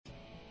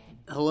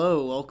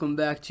Hello, welcome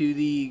back to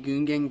the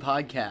Goon Gang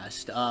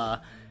podcast.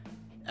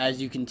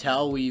 As you can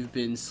tell, we've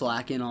been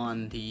slacking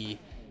on the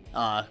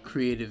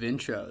creative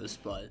intros,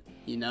 but,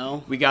 you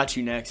know, we got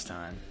you next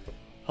time.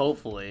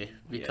 Hopefully,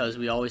 because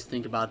we always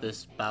think about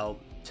this about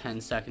 10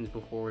 seconds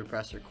before we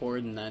press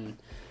record, and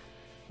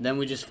then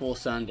we just full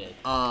send it.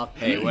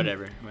 Hey,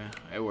 whatever. Well,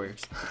 it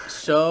works.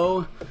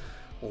 So,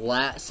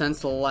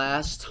 since the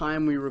last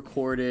time we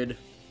recorded...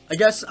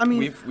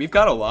 we've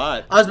got a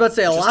lot. I was about to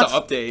say a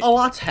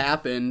lot's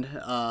happened.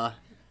 I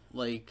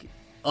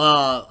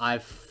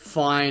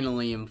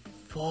finally am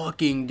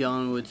fucking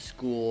done with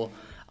school.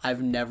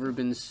 I've never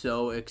been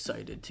so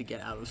excited to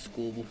get out of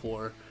school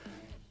before.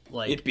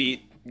 It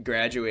beat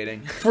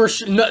graduating. For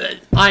sure. No,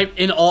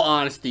 in all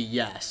honesty,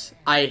 yes.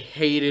 I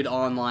hated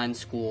online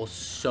school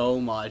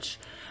so much.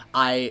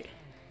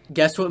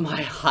 Guess what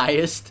my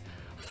highest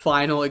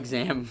final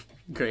exam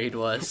grade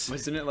was?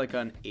 Wasn't it like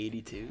on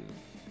 82?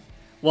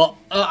 Well,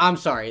 I'm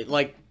sorry,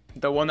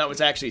 the one that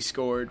was actually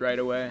scored right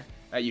away,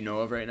 that you know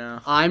of right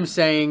now? I'm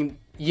saying,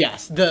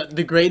 yes,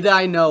 the grade that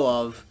I know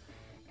of,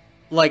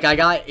 I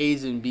got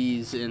A's and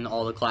B's in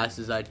all the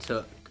classes I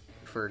took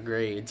for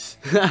grades.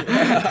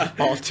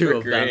 All two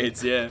of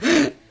grades, them.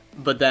 Yeah.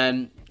 But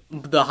then,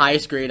 the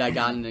highest grade I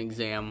got in an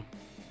exam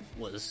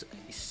was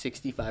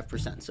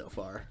 65% so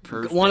far.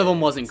 Perfect. One of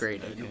them wasn't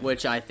graded,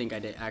 which I think I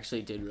did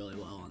really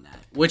well on that,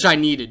 which I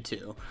needed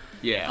to.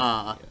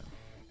 Yeah.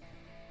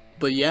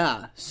 But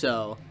yeah,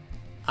 so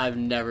I've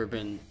never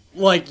been,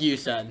 like you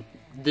said,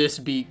 this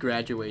beat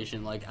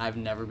graduation. I've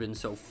never been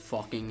so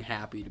fucking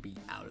happy to be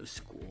out of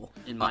school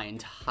in my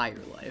entire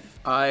life.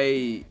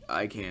 I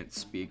can't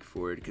speak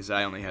for it because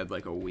I only had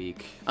a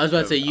week. I was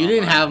about to say, you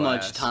didn't have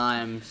much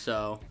time,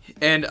 so.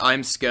 And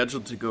I'm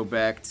scheduled to go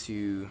back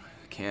to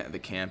the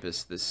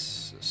campus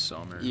this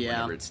summer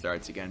whenever it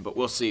starts again. But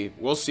we'll see.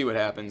 We'll see what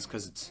happens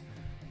because it's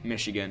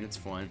Michigan. It's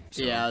fun.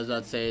 So. Yeah, I was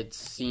about to say, it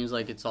seems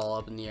like it's all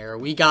up in the air.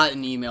 We got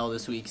an email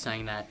this week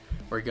saying that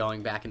we're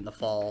going back in the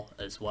fall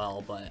as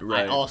well, but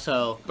right.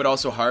 But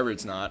also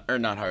Harvard's not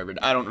Harvard.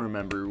 I don't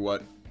remember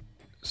what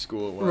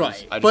school it was.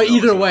 Right. But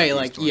either way,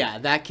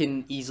 that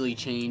can easily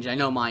change. I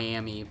know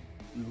Miami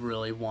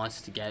really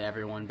wants to get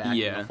everyone back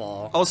in the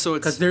fall. Also,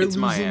 because they're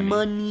losing Miami,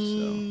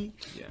 money.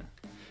 So, yeah.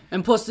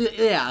 And plus,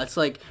 it's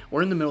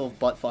we're in the middle of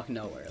butt-fuck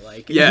nowhere.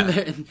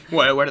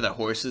 What are the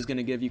horses going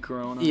to give you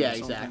corona? Yeah,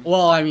 exactly.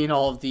 Well, I mean,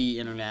 all of the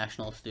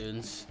international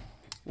students,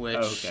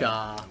 which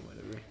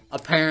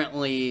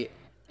apparently,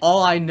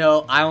 I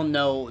don't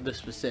know the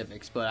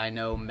specifics, but I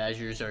know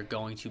measures are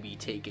going to be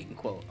taken,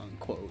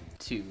 quote-unquote,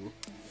 to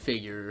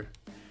figure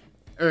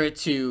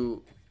this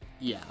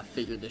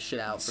shit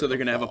out. So they're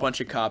going to have a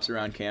bunch of cops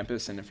around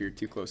campus, and if you're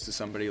too close to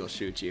somebody, they'll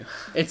shoot you.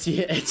 It's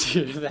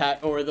either that,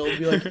 or they'll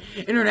be like,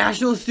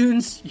 international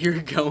students, you're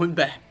going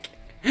back.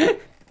 Dude,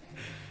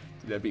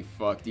 that'd be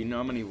fucked. Do you know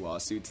how many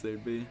lawsuits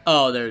there'd be?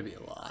 Oh, there'd be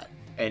a lot.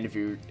 And if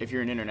you're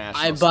an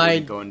international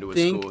student going to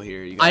a school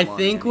here, you got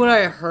what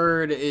I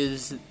heard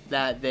is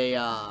that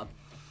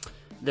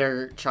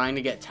they're trying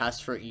to get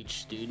tests for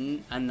each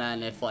student, and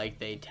then if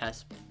they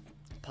test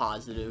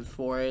positive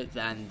for it,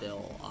 then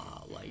they'll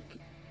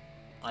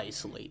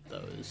isolate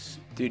those.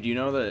 Dude, you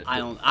know that I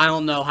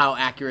don't know how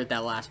accurate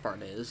that last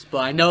part is, but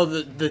I know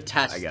that the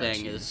test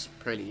thing is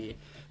pretty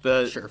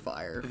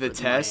surefire. The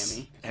test.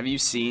 Miami. Have you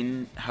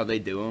seen how they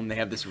do them? They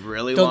have this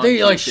really long. Don't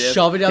they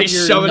shove it up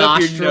your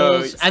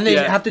nostrils, and they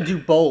have to do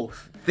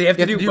both. They have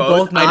to do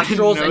both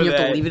nostrils, and you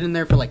have to leave it in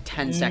there for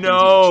 10 seconds.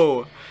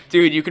 No,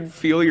 dude, you can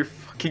feel your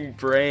fucking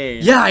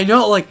brain. Yeah, I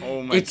know.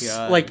 Oh my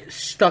God. It's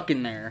stuck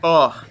in there.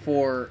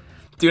 For.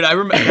 Dude, I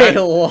remember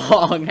a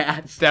long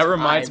ass. That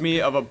reminds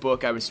me of a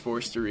book I was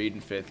forced to read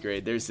in 5th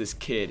grade. There's this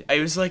kid. I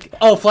was like,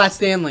 Flat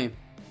Stanley.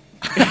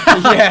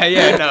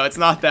 No, it's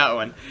not that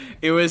one.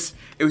 It was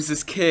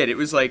this kid. It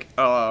was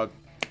I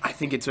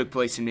think it took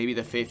place in maybe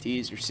the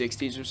 50s or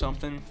 60s or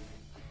something.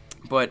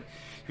 But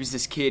he was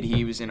this kid.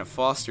 He was in a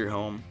foster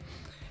home,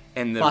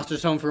 and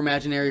foster's home for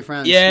imaginary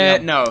friends. Yeah,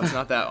 no, it's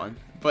not that one.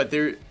 But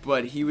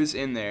he was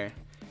in there.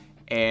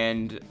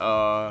 And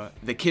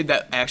the kid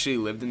that actually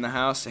lived in the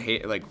house, he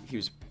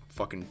was a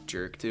fucking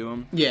jerk to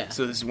him. Yeah.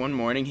 So this one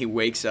morning, he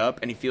wakes up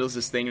and he feels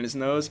this thing in his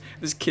nose.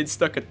 This kid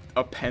stuck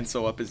a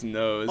pencil up his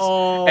nose.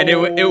 Oh.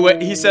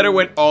 And he said it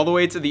went all the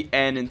way to the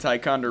N in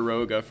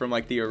Ticonderoga from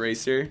the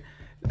eraser.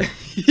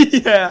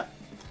 Yeah.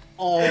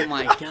 Oh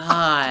my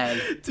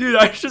God. Dude,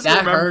 I just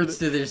that remember hurts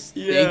to just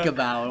think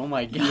about. Oh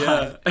my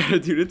God. Yeah.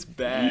 Dude, it's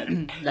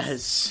bad. That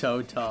is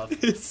so tough.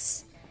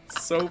 It's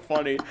so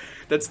funny.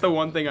 That's the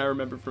one thing I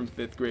remember from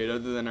 5th grade,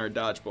 other than our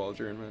dodgeball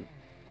tournament.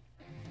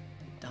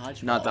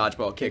 Dodgeball? Not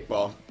dodgeball,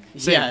 kickball.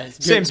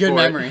 Same good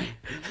memory.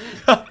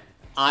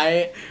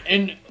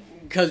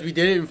 Because we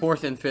did it in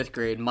 4th and 5th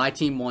grade. My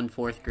team won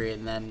 4th grade,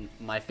 and then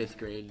my 5th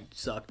grade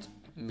sucked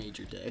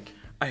major dick.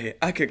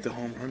 I kicked a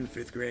home run in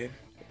 5th grade.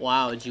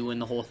 Wow, did you win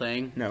the whole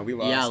thing? No, we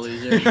lost. Yeah,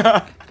 loser.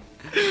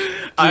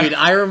 Dude,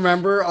 I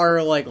remember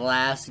our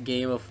last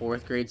game of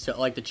 4th grade, so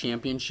the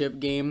championship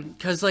game,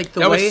 because that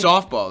was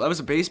softball. That was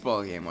a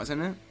baseball game,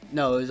 wasn't it?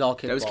 No, it was all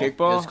kickball. That was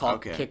kickball? It was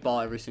called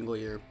kickball every single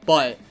year.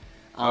 But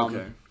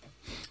Okay.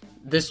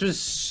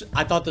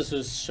 I thought this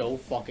was so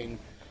fucking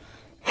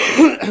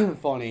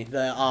funny.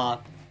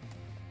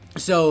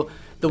 So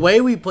the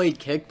way we played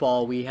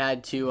kickball, we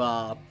had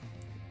to,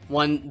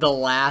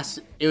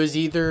 it was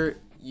either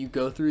you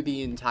go through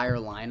the entire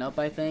lineup,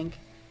 I think.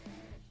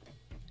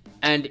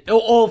 And,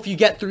 if you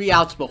get 3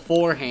 outs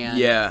beforehand,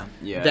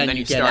 then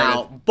you get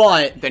out.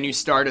 But then you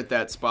start at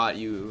that spot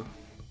you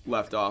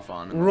left off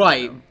on.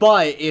 Right,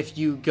 but if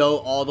you go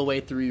all the way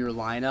through your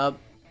lineup,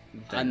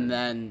 and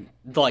then,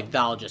 like,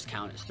 that'll just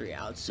count as 3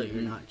 outs, so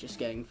you're not just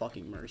getting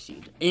fucking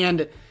mercied.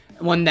 And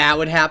when that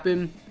would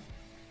happen,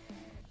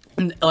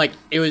 like,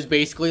 it was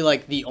basically,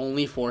 like, the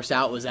only force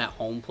out was at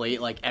home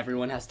plate. Like,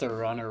 everyone has to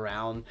run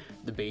around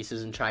the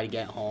bases and try to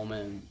get home,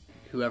 and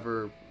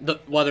whether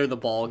the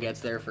ball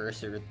gets there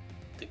first or the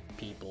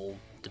people,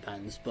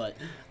 depends. But,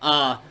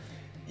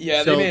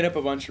 yeah, they made up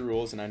a bunch of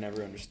rules, and I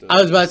never understood. I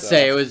was about to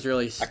say, it was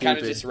really stupid. I kind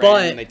of just ran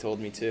when they told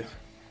me to.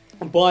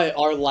 But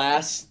our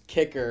last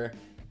kicker,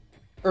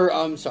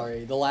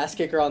 the last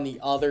kicker on the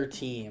other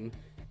team,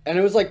 and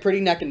it was, like, pretty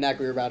neck and neck.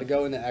 We were about to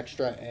go into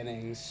extra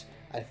innings,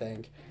 I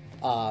think.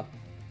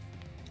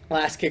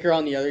 Last kicker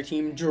on the other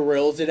team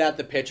drills it at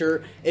the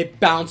pitcher. It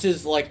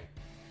bounces, like,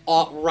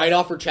 right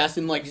off her chest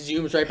and, like,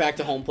 zooms right back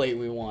to home plate.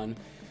 We won.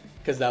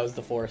 Because that was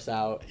the force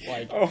out.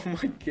 Like, oh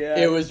my god.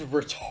 It was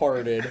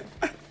retarded.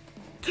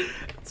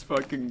 It's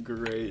fucking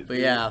great. But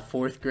yeah,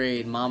 4th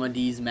grade, Mama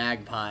D's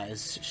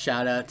Magpies.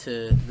 Shout out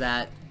to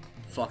that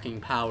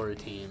fucking power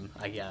team,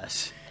 I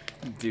guess.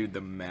 Dude,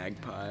 the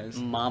Magpies.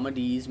 Mama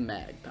D's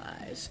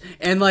Magpies.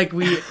 And, like,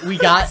 we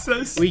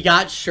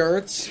got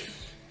shirts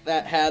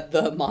that had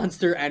the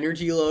Monster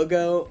Energy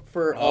logo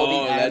for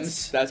all the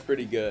ends. That's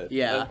pretty good.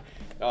 Yeah.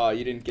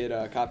 You didn't get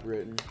a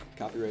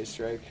copyright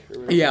strike?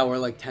 Or yeah, we're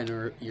like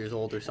 10 years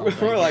old or something.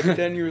 We're like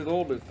 10 years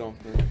old or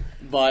something.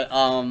 But,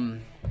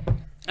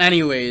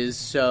 anyways,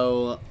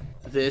 so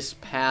this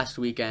past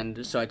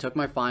weekend, so I took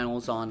my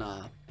finals on,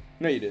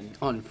 no, you didn't.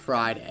 On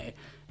Friday.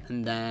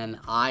 And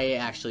then I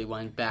actually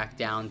went back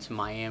down to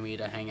Miami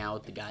to hang out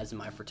with the guys in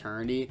my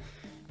fraternity.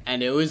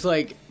 And it was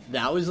like,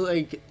 that was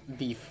like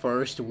the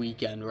first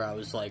weekend where I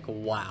was like,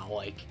 wow,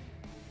 like,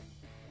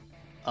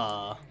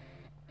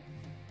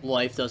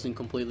 life doesn't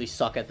completely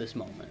suck at this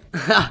moment.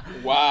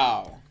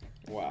 Wow.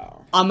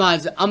 I'm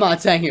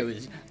not saying it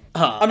was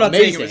I'm not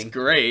amazing. saying it was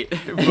great,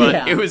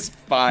 but it was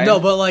fine. No,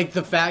 but like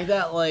the fact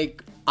that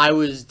like I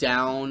was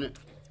down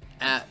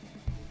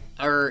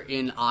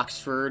in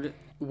Oxford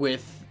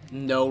with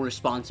no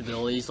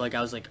responsibilities, like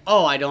I was like,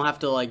 oh, I don't have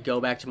to like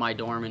go back to my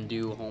dorm and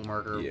do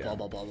homework or blah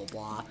blah blah blah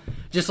blah.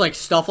 Just like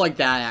stuff like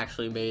that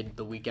actually made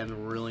the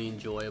weekend really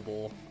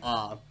enjoyable.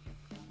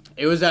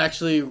 It was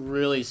actually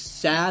really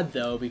sad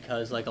though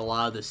because like a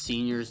lot of the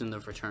seniors in the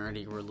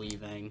fraternity were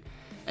leaving,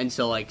 and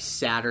so like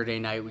Saturday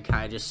night we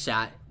kind of just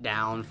sat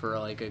down for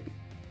like a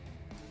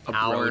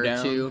hour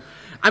or two.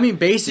 I mean,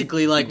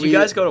 basically, like, did you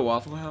guys go to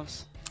Waffle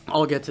House?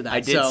 I'll get to that.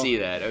 I did see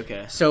that.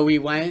 Okay. So we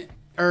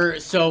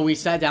we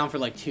sat down for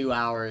like 2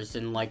 hours,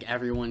 and like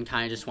everyone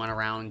kind of just went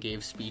around and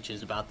gave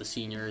speeches about the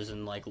seniors,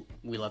 and like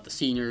we let the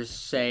seniors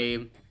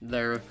say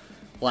their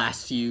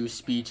last few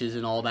speeches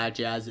and all that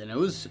jazz, and it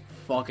was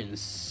fucking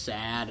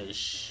sad as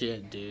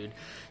shit, dude.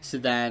 So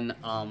then,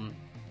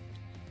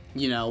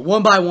 you know,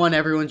 one by one,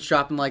 everyone's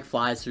dropping like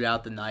flies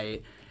throughout the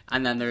night,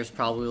 and then there's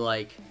probably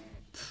like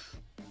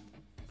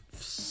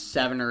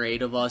 7 or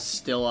 8 of us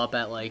still up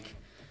at like,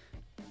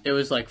 it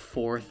was like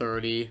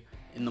 4:30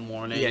 in the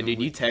morning. Yeah,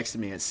 dude, you texted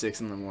me at 6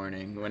 in the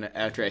morning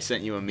after I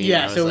sent you a meme.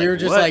 Yeah, so we were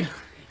just like,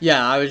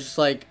 I was just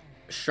like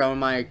strumming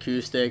my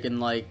acoustic and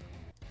like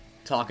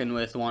talking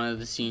with one of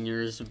the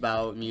seniors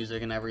about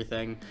music and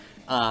everything.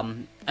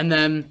 And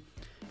then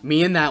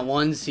me and that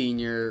one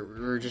senior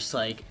were just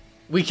like,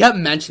 we kept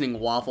mentioning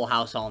Waffle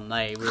House all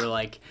night. We were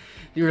like,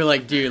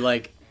 dude,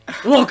 like,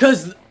 well,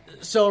 cause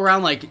so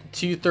around like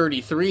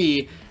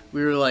 2:33,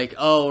 we were like,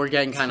 oh, we're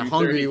getting kind of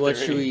hungry. What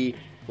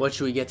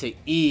should we get to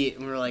eat?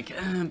 And we were like,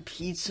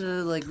 pizza.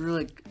 Like, we were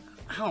like,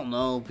 I don't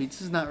know,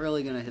 pizza's not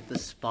really gonna hit the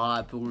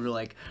spot. But we were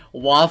like,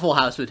 Waffle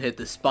House would hit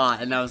the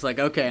spot. And I was like,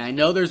 okay, I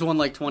know there's one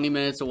like 20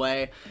 minutes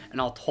away, and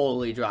I'll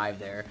totally drive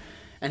there.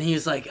 And he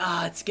was like,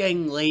 it's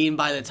getting late, and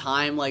by the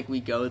time like we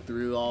go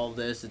through all of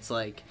this, it's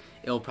like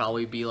it'll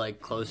probably be like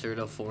closer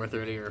to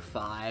 4:30 or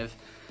 5.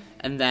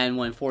 And then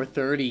when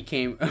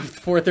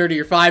 4:30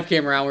 or 5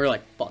 came around, we were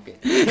like, fuck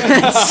it.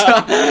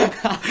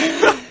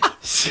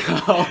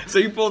 So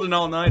you pulled an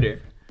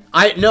all-nighter.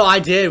 I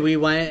did. We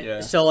went. Yeah.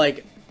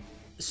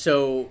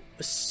 So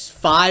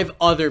 5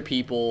 other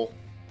people,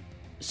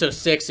 so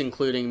 6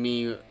 including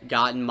me,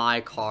 got in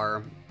my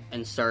car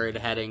and started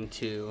heading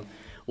to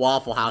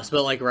Waffle House.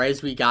 But like right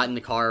as we got in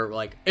the car,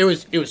 like it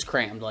was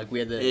crammed. Like we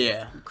had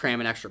to cram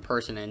an extra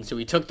person in. So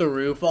we took the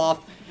roof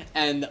off,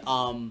 and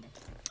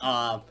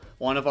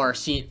one of our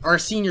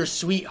senior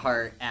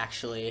sweetheart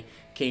actually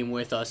came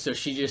with us, so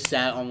she just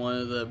sat on one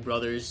of the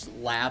brothers'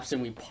 laps,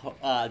 and we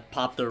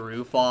popped the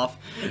roof off.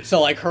 So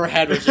like her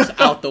head was just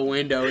out the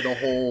window the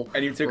whole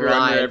and you took ride. her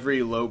under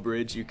every low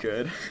bridge you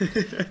could.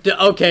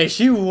 Okay,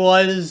 she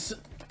was,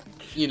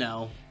 you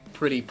know,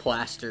 pretty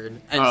plastered,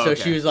 and so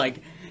she was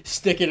like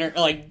sticking her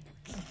like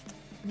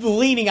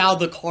leaning out of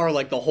the car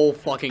like the whole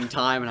fucking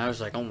time, and I was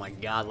like, oh my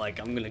god, like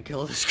I'm gonna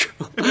kill this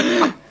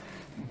girl.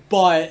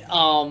 But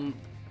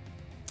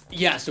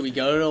yeah, so we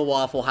go to the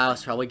Waffle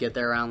House, probably get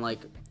there around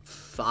like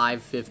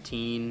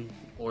 5:15,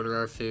 order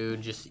our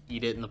food, just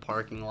eat it in the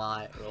parking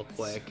lot real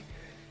quick.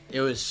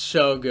 It was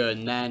so good.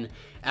 And then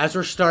as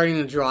we're starting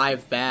to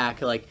drive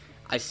back, like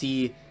I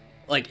see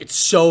like it's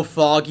so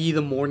foggy,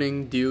 the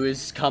morning dew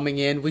is coming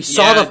in. We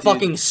saw the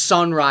fucking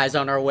sunrise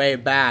on our way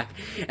back,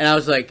 and I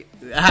was like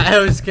I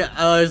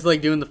was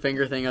like doing the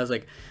finger thing. I was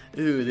like,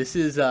 ooh, this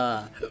is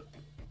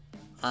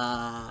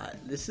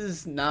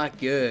not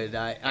good.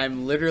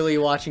 I'm literally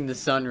watching the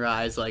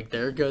sunrise. Like,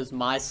 there goes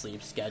my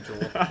sleep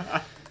schedule.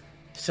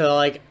 So,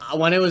 like,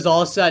 when it was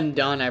all said and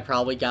done, I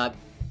probably got,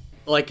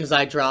 like, because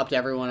I dropped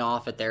everyone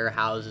off at their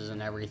houses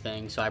and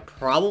everything. So I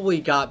probably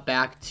got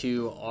back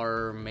to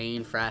our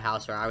main frat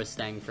house where I was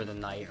staying for the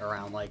night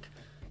around, like...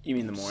 You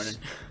mean the morning?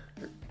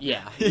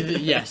 Yeah.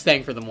 Yeah,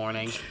 staying for the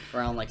morning.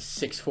 Around, like,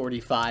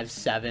 6:45,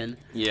 7.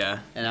 Yeah.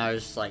 And I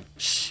was just like,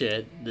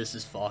 shit, this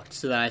is fucked.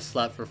 So then I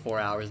slept for 4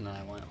 hours and then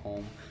I went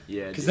home.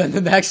 Yeah, because then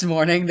the next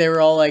morning they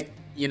were all like,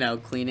 you know,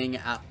 cleaning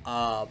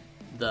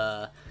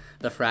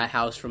the frat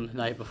house from the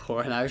night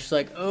before, and I was just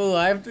like, oh,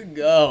 I have to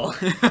go.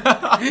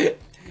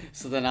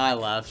 So then I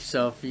left.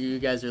 So if you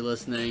guys are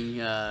listening,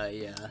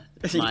 yeah,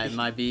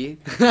 might be.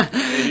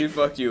 And you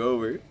fucked you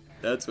over.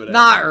 That's what.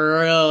 Not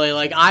really.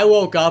 Like I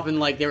woke up and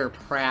like they were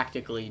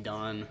practically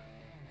done.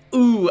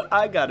 Ooh,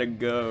 I gotta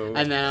go.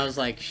 And then I was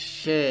like,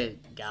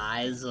 shit,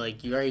 guys,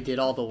 like you already did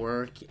all the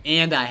work,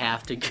 and I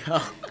have to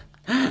go.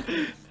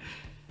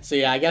 So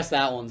yeah, I guess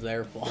that one's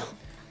their fault.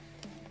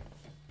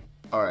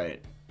 All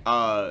right.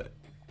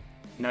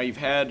 Now you've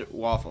had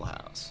Waffle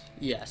House.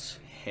 Yes.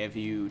 Have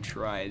you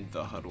tried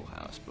the Huddle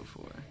House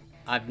before?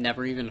 I've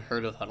never even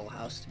heard of Huddle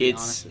House, to be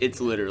honest. It's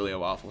literally a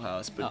Waffle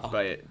House,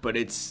 but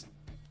it's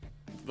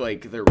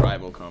like their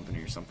rival company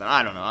or something.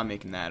 I don't know. I'm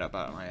making that up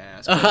out of my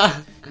ass.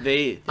 I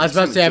was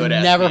about to say I've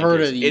never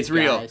heard of these. It's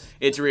real. Guys.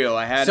 It's real.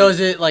 I had. So is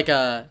it like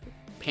a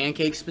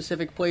pancake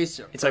specific place?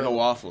 It's like a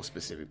waffle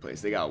specific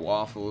place. They got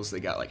waffles. They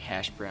got like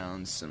hash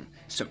browns, some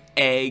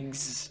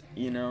eggs.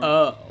 You know.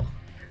 Oh.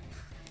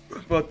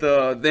 But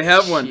they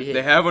have one. Shit.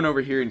 They have one over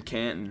here in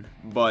Canton,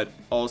 but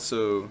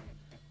also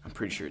I'm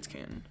pretty sure it's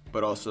Canton.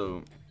 But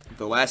also,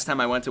 the last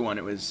time I went to one,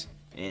 it was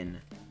in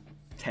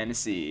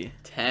Tennessee.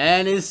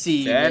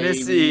 Tennessee.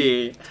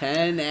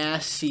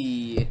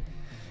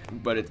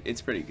 But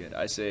it's pretty good.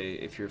 I say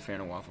if you're a fan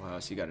of Waffle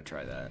House, you got to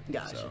try that.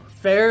 Gotcha. So.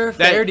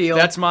 Fair deal.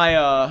 That's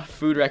my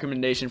food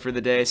recommendation for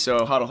the day.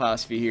 So Huddle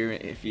House,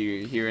 if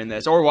you're hearing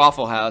this, or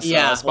Waffle House,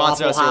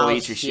 sponsor us or I'll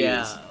eat your shoes.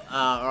 Yeah,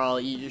 or I'll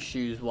eat your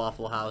shoes,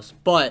 Waffle House.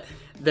 But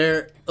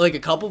there, like a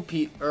couple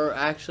people, or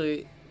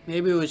actually,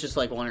 maybe it was just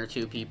like one or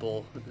two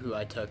people who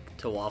I took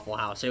to Waffle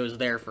House. It was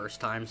their first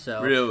time,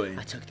 so really,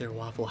 I took their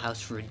Waffle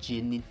House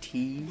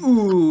virginity.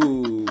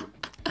 Ooh,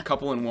 a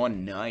couple in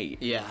one night.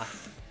 Yeah.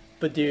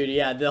 But dude,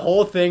 yeah, the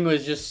whole thing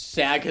was just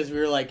sad because we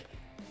were like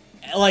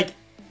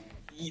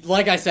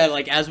I said,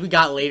 like as we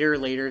got later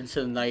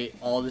into the night,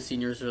 all the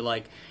seniors were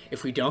like,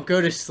 if we don't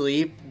go to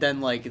sleep, then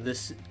like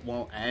this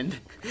won't end.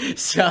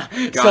 so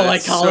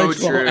like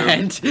college won't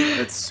end.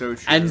 That's so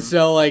true. And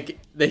so like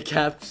they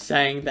kept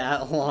saying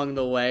that along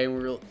the way,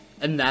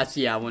 and that's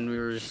when we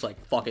were just like,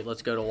 fuck it,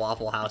 let's go to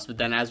Waffle House. But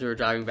then as we were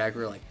driving back,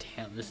 we were like,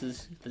 damn, this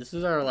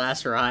is our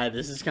last ride.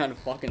 This is kind of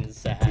fucking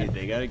sad. Dude,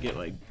 they gotta get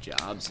like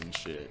jobs and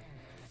shit.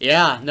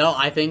 Yeah, no,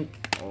 I think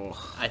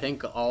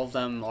all of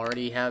them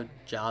already have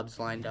jobs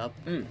lined up.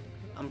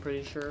 I'm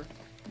pretty sure.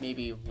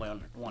 Maybe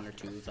one or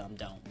two of them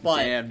don't.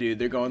 But damn, dude,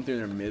 they're going through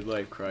their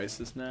midlife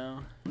crisis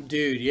now.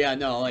 Dude, yeah,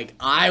 no, like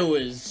I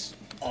was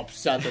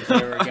upset that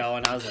they were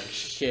going. I was like,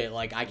 shit,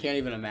 like I can't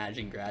even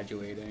imagine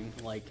graduating.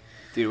 Like,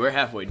 dude, we're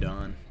halfway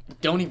done.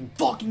 Don't even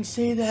fucking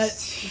say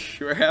that.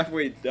 We're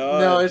halfway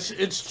done. No,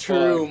 it's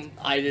true.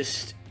 Fuck.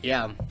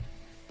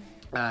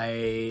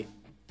 I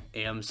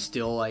am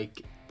still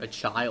like a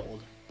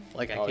child.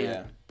 Like I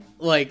can't.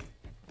 Like,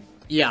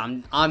 yeah,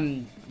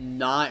 I'm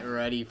not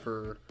ready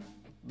for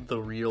the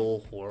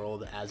real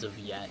world as of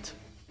yet.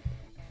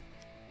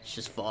 It's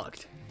just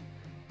fucked.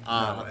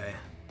 No way.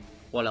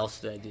 What else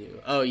did I do?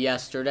 Oh,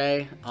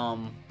 yesterday.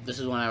 This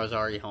is when I was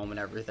already home and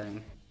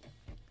everything.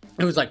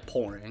 It was like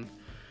pouring.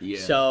 Yeah.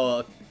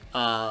 So,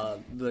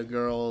 the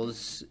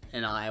girls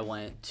and I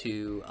went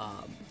to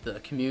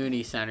the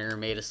community center,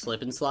 made a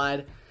slip and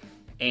slide,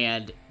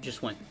 and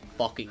just went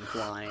fucking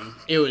flying.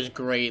 It was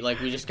great. Like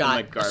we just got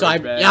like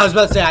garbage bags? I was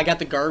about to say I got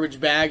the garbage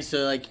bags,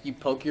 so like you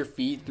poke your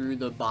feet through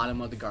the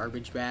bottom of the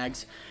garbage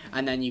bags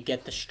and then you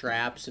get the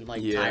straps and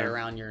like tie it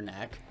around your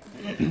neck.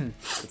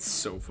 It's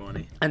so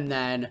funny. And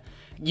then,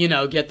 you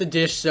know, get the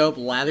dish soap,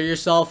 lather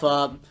yourself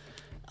up,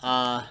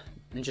 and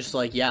just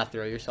like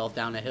throw yourself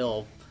down a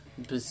hill.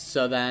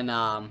 So then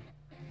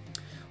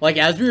like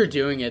as we were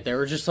doing it, there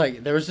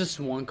was this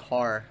one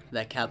car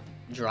that kept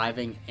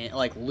driving in,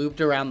 like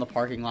looped around the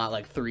parking lot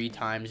like 3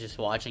 times just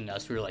watching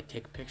us. We were like,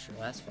 take a picture,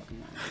 that's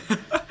fucking nice.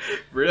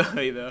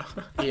 Really though?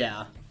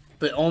 Yeah.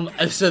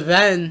 But so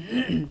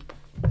then,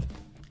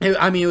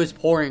 it was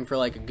pouring for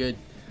like a good,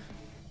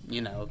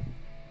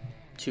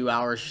 2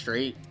 hours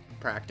straight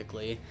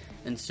practically,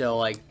 and so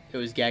like it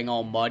was getting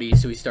all muddy.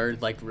 So we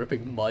started like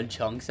ripping mud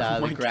chunks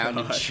out of the ground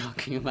and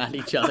chucking them at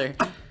each other.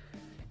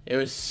 It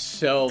was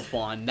so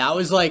fun. That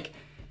was like,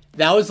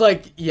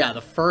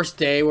 the first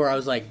day where I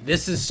was like,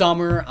 this is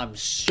summer. I'm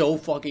so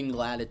fucking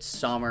glad it's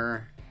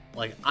summer.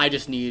 Like, I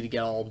just needed to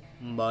get all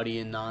muddy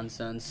and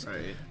nonsense.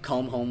 Right.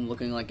 Come home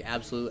looking like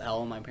absolute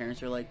hell. And my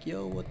parents are like,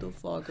 yo, what the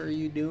fuck are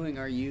you doing?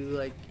 Are you,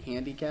 like,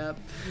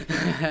 handicapped?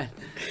 I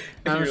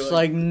was just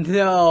like,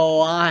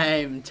 no,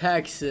 I'm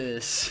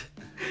Texas.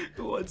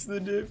 What's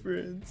the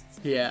difference?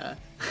 Yeah.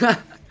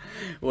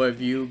 What have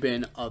you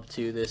been up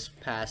to this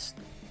past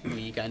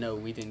week? I know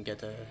we didn't get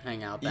to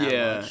hang out that much.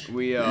 Yeah,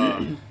 we,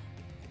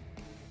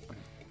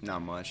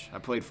 not much. I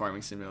played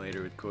Farming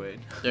Simulator with Quaid.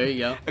 There you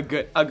go.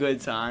 A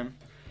good time.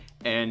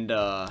 And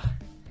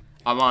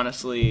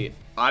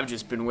I've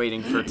just been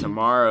waiting for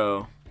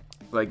tomorrow.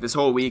 Like this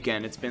whole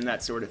weekend, it's been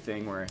that sort of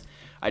thing where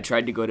I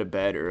tried to go to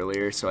bed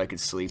earlier so I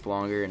could sleep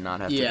longer and not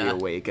have to be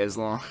awake as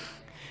long.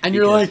 And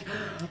you're like,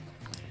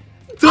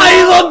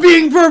 I love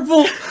being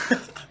purple.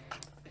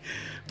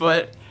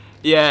 But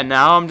yeah,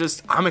 now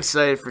I'm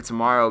excited for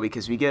tomorrow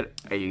because we get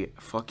a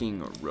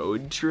fucking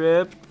road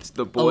trip.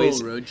 The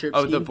boys, road trip.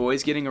 The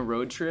boys getting a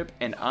road trip,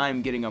 and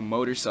I'm getting a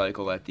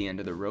motorcycle at the end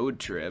of the road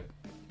trip.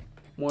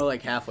 More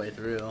like halfway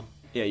through.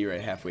 Yeah, you're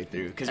right, halfway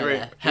through. Cause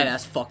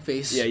Head-ass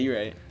fuckface. Yeah, you're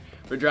right.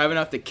 We're driving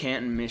up to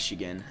Canton,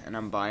 Michigan, and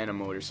I'm buying a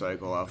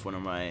motorcycle off one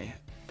of my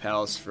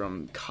pals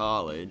from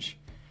college.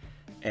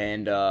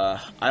 And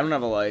I don't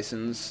have a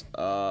license.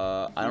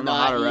 I don't know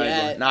how to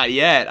ride one. Not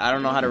yet. I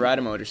don't know how to ride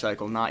a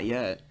motorcycle. Not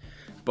yet.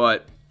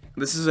 But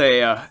this is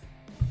a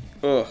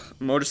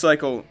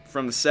motorcycle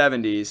from the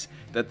 70s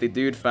that the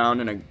dude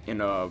found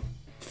in a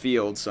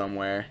field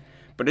somewhere.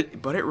 But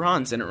it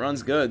runs, and it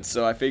runs good,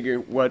 so I figure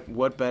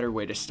what better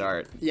way to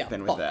start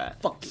than with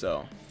that. Fuck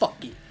so fuck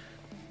you.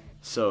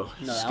 So no,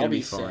 it's that'll gonna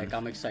be fun. sick.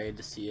 I'm excited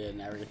to see it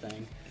and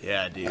everything.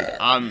 Yeah, dude.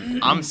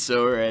 I'm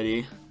so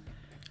ready.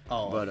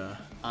 Oh, but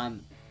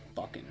I'm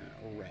fucking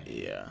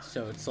ready. Yeah.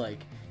 So it's like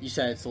you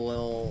said, it's a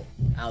little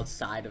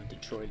outside of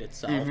Detroit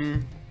itself.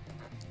 Mm-hmm.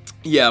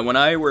 Yeah, when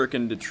I work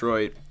in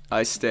Detroit,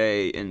 I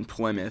stay in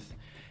Plymouth,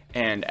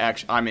 and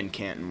actually I'm in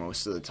Canton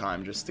most of the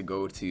time just to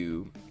go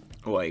to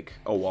like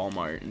a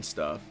Walmart and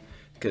stuff,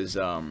 because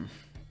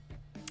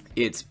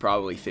it's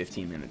probably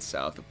 15 minutes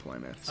south of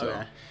Plymouth. So,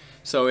 okay.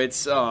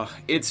 So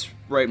it's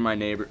right in my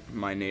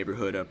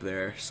neighborhood up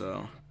there.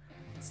 So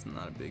it's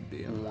not a big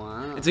deal.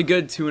 Wow. It's a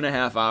good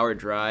 2.5 hour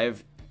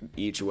drive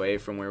each way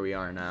from where we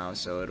are now.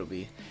 So it'll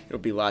be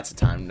lots of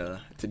time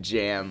to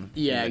jam.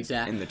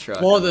 Exactly. In the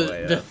truck. Well,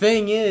 the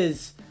thing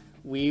is,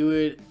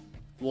 we'll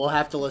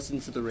have to listen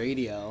to the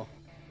radio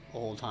the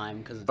whole time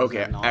because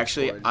okay.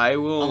 Actually, I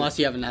will. Unless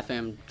you have an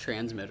FM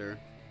transmitter.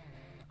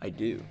 I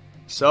do.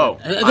 So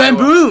then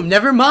boom.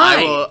 Never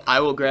mind. I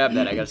will grab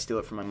that. I gotta steal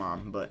it from my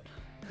mom, but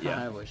yeah.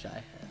 I wish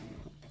I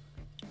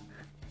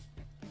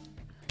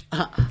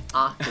had.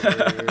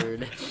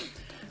 Awkward.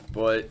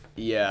 But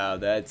yeah,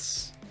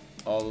 that's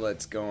all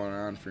that's going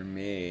on for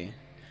me.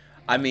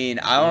 I mean,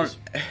 I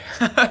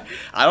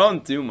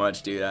don't do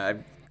much, dude. I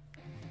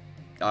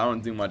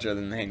don't do much other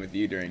than hang with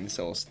you during this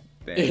whole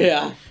thing.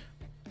 Yeah.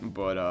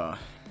 But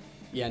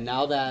yeah,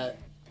 now that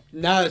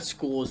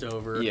school's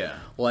over,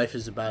 life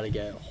is about to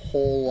get a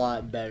whole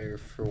lot better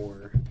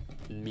for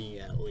me,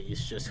 at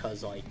least, just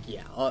because, like,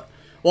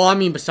 well, I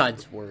mean,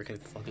 besides work, I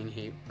fucking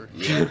hate work.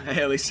 Yeah,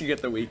 at least you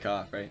get the week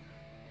off, right?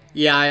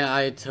 Yeah,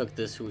 I took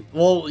this week.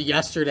 Well,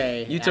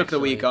 yesterday. You took the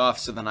week off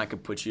so then I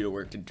could put you to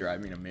work to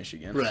drive me to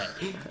Michigan. Right.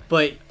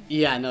 But,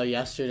 yeah, no,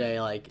 yesterday,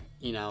 like,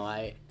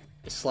 I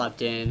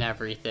slept in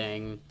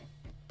everything.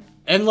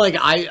 And, like,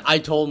 I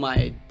told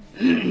my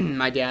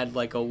my dad,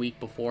 like, a week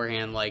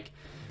beforehand, like,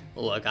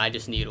 look, I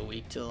just need a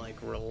week to, like,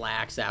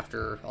 relax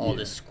after all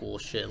this school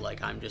shit.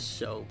 Like, I'm just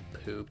so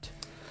pooped.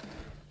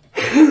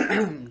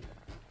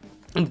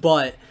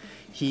 But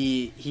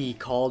he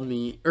called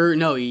me, or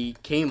no, he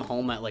came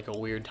home at, like, a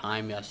weird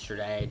time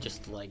yesterday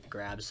just to, like,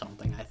 grab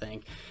something, I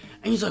think.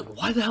 And he's like,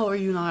 why the hell are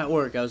you not at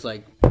work? I was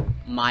like,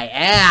 my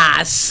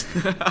ass.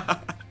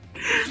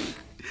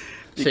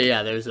 So,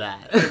 yeah, there's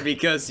that.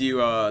 Because you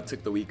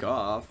took the week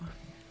off.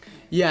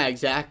 Yeah,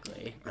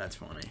 exactly. That's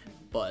funny.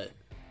 But,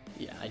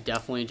 yeah, I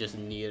definitely just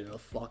needed a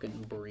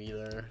fucking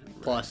breather.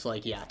 Right. Plus,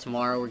 like,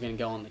 tomorrow we're going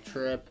to go on the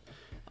trip.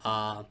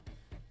 I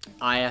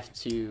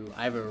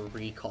have a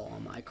recall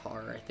on my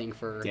car, I think,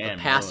 for the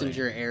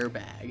passenger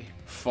airbag.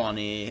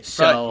 Funny.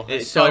 So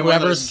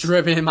whoever's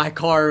driven in my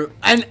car,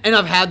 and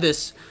I've had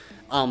this,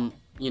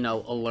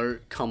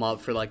 alert come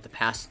up for, like, the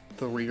past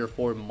 3 or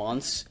 4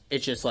 months.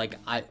 It's just, like,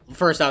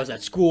 first I was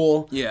at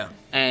school. Yeah.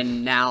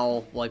 And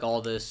now, like,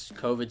 all this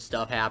COVID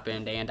stuff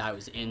happened, and I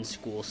was in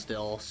school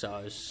still, so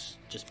I was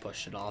just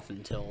pushed it off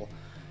until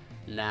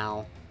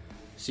now.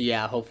 So,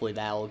 yeah, hopefully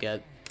that'll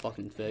get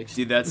fucking fixed.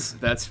 Dude,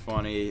 that's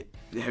funny.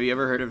 Have you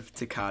ever heard of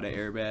Takata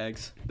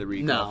airbags? The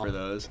recall for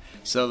those?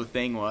 So the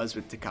thing was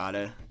with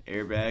Takata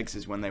airbags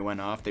is when they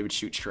went off, they would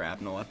shoot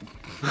shrapnel at them.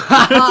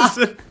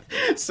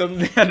 So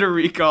they had to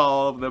recall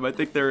all of them. I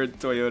think they were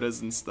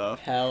Toyotas and stuff.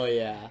 Hell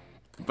yeah.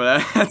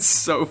 But that's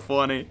so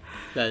funny.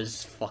 That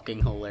is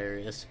fucking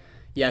hilarious.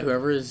 Yeah,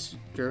 whoever is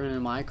driven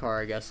in my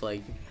car, I guess,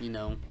 like,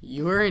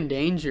 you are in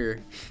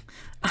danger.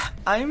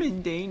 I'm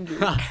in danger.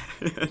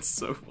 That's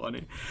so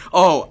funny.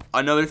 Oh,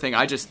 another thing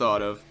I just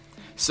thought of.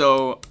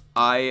 So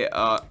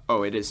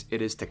it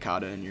is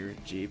Takata in your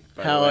Jeep.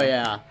 Hell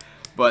yeah.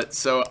 But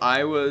so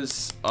I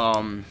was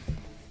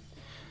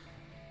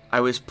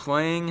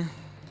playing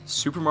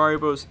Super Mario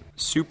Bros.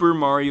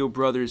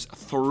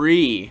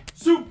 3.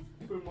 Super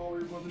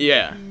Mario Brothers.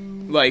 Yeah,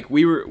 like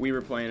we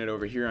were playing it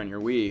over here on your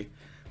Wii.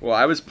 Well,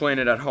 I was playing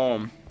it at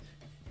home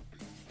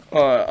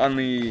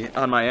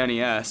on my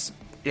NES,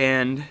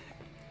 and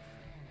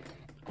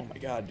oh my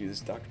god, dude, this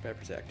Dr.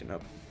 Pepper's acting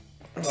up.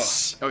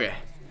 Okay.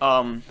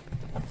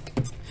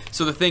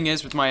 So the thing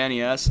is, with my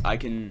NES, I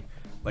can,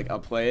 I'll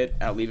play it,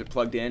 I'll leave it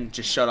plugged in,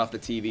 just shut off the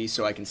TV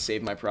so I can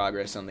save my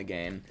progress on the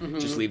game.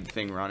 Just leave the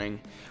thing running.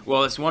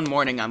 Well, this one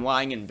morning, I'm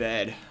lying in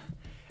bed,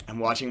 I'm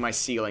watching my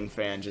ceiling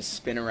fan just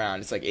spin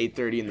around. It's like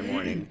 8:30 in the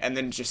morning, and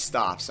then it just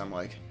stops. I'm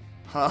like,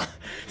 huh?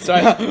 So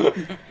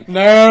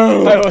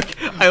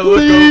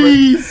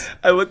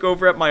I look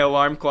over at my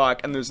alarm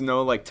clock, and there's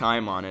no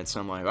time on it. So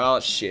I'm like, oh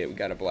shit, we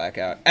got a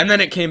blackout. And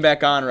then it came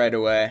back on right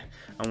away.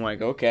 I'm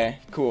like, okay,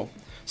 cool.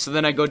 So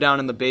then I go down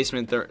in the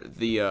basement,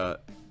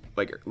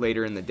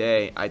 later in the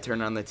day, I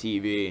turn on the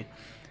TV,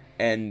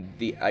 and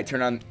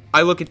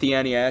I look at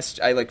the NES,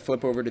 I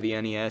flip over to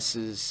the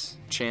NES's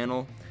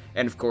channel,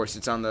 and of course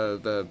it's on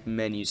the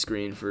menu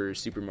screen for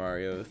Super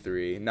Mario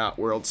 3, not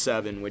World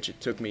 7, which it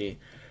took me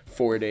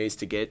 4 days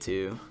to get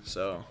to,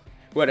 so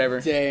whatever.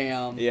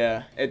 Damn.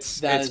 Yeah, it's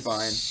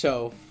fine.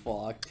 So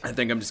fucked. I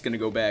think I'm just gonna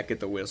go back, get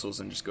the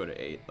whistles, and just go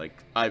to 8.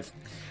 I've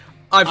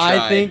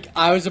tried.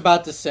 I was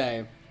about to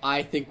say,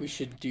 I think we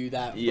should do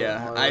that.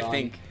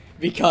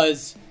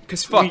 Because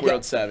fuck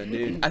World 7,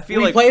 dude. I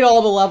feel we played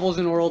all the levels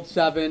in World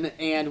 7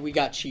 and we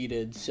got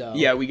cheated. So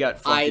yeah, we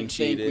got fucking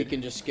cheated. I think we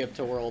can just skip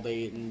to World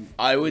 8 and.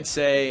 I would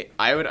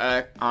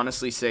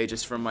honestly say,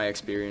 just from my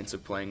experience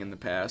of playing in the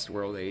past,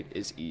 World 8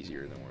 is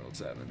easier than World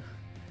 7,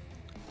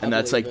 and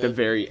that's the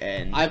very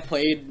end. I've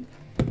played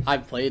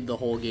the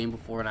whole game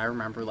before, and I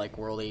remember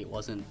World 8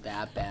 wasn't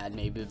that bad.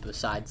 Maybe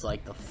besides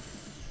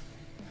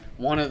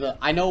one of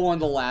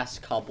the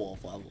last couple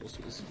of levels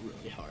was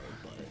really hard,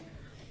 but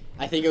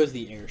I think it was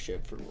the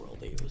airship for World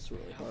 8 was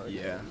really hard.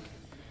 Yeah.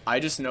 I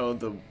just know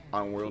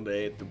on World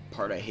 8, the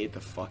part I hate the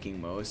fucking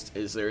most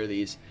is there are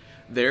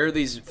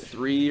these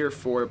 3 or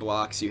 4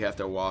 blocks you have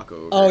to walk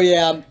over. Oh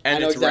yeah, and I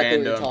know it's exactly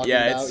random. What you're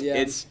talking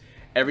about. It's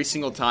every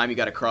single time you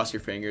got to cross your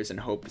fingers and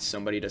hope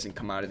somebody doesn't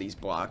come out of these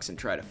blocks and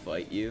try to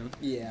fight you.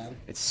 Yeah.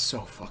 It's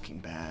so fucking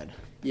bad.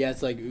 Yeah,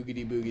 it's like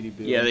oogity boogity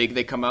boo. Yeah,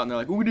 they come out and they're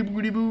like oogity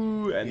boogity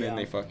boo, and then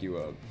they fuck you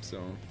up.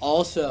 So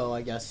also,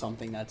 I guess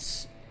something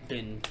that's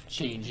been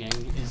changing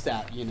is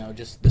that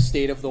just the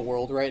state of the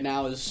world right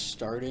now is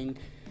starting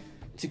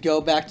to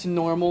go back to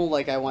normal.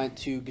 I went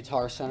to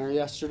Guitar Center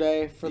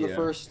yesterday for the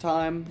first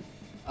time,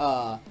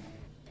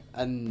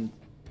 and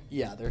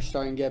yeah, they're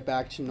starting to get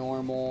back to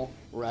normal.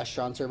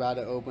 Restaurants are about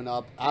to open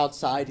up.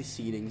 Outside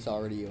seating's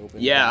already open.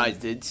 Yeah, I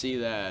did see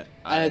that.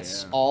 And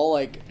it's all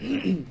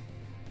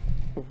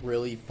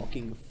really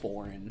fucking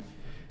foreign.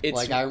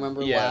 I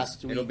remember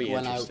last week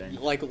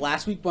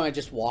when I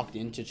just walked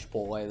into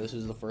Chipotle. This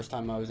was the first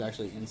time I was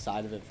actually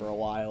inside of it for a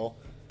while.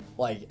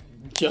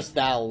 Just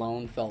that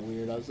alone felt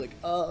weird. I was like,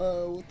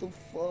 what the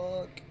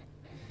fuck?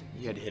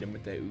 You had to hit him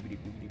with that oogity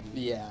boogity boo.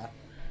 Yeah.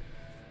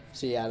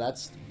 So yeah,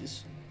 that's.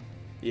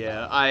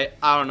 Yeah, I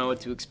don't know what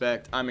to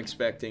expect. I'm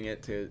expecting us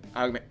to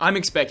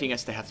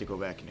have to go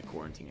back into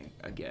quarantine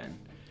again.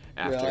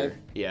 After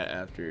You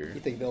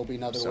think there'll be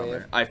another summer.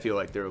 wave? I feel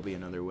like there will be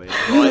another wave,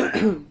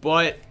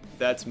 but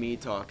that's me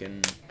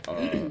talking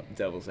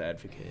devil's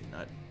advocate,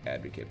 not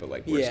advocate, but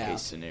worst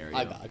case scenario.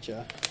 I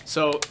gotcha.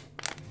 So,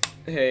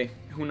 hey,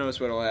 who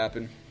knows what'll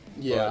happen?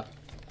 Yeah.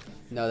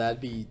 No,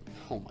 that'd be.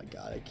 Oh my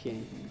god, I can't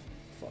even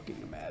fucking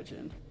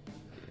imagine.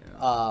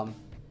 Yeah.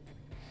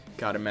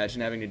 God,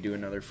 imagine having to do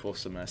another full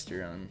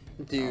semester on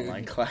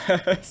online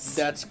class.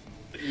 I'd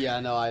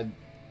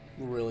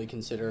really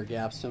consider a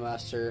gap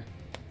semester.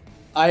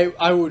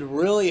 I would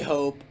really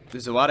hope.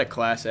 There's a lot of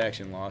class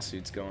action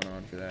lawsuits going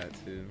on for that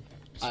too.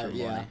 Just for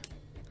money.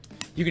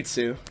 You could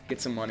sue, get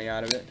some money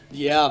out of it.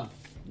 Yeah.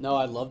 No,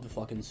 I'd love to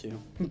fucking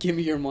sue. Give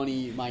me your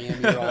money,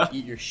 Miami, or I'll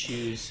eat your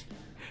shoes.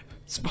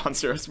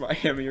 Sponsor us,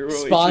 Miami, or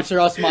we'll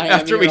Sponsor us, Miami,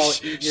 after we or I'll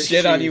eat your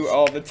shit shoes. on you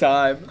all the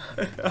time.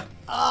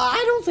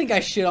 I don't think I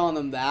shit on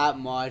them that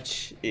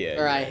much.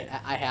 Yeah. Or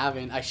I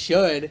haven't. I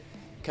should,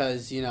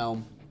 because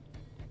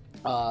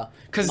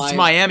because it's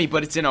Miami,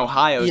 but it's in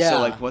Ohio,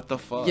 so what the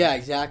fuck? Yeah,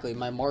 exactly.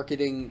 My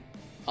marketing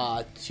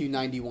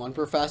 291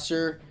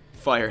 professor.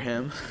 Fire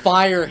him.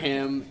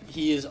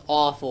 He is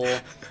awful.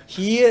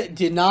 He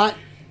did not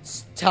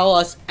tell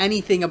us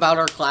anything about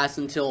our class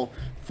until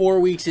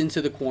 4 weeks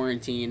into the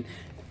quarantine.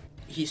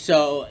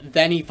 So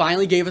then he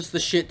finally gave us the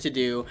shit to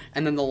do,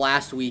 and then the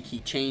last week he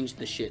changed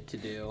the shit to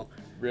do.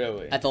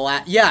 Really? At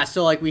the yeah.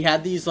 So like we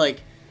had these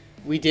like,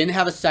 we didn't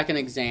have a second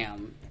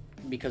exam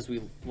because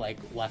we like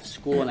left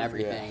school and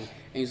everything.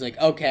 And he's like,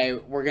 okay,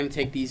 we're gonna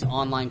take these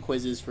online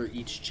quizzes for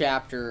each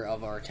chapter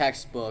of our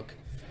textbook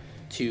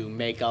to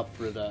make up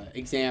for the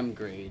exam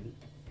grade.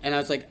 And I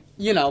was like,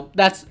 you know,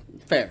 that's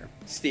fair.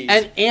 Steve.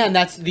 And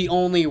that's the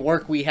only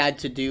work we had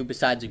to do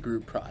besides a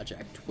group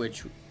project,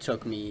 which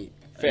took me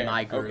and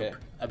my group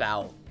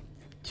about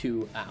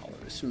 2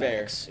 hours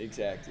max. Fair,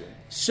 exactly.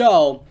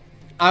 So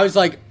I was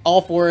like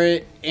all for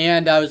it,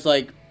 and I was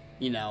like,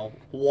 you know,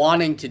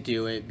 wanting to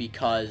do it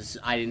because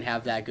I didn't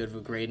have that good of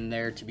a grade in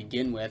there to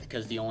begin with,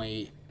 because the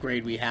only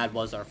grade we had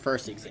was our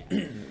first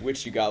exam.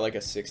 Which you got like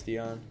a 60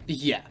 on?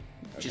 Yeah,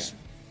 just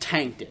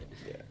tanked it.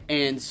 Yeah.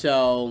 And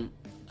so,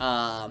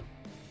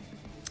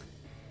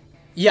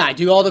 yeah, I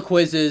do all the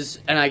quizzes,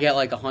 and I get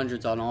like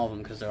 100s on all of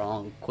them because they're all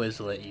on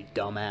Quizlet, you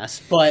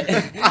dumbass. But,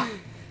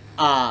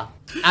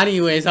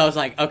 anyways, I was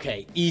like,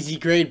 okay, easy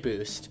grade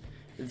boost.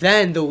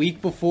 Then, the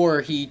week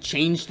before, he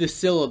changed the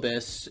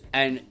syllabus,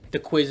 and the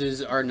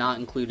quizzes are not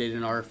included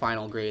in our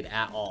final grade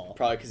at all.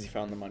 Probably because he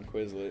found them on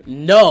Quizlet.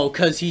 No,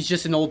 because he's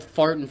just an old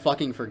fart and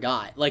fucking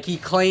forgot. Like, he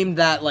claimed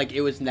that, like,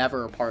 it was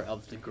never a part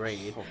of the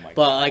grade. Oh my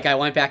but, God. like, I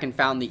went back and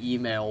found the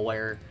email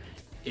where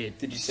it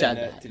Did you said send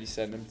that. it? Did you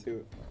send them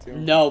to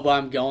him? No, but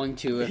I'm going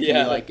to. If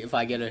Yeah. he, like, if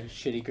I get a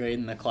shitty grade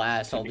in the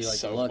class, I'll be like,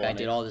 so look, I funny.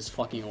 did all this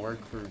fucking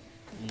work for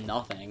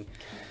nothing.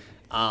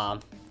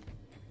 But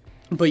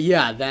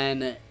yeah,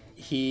 then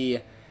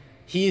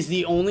he's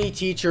the only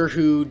teacher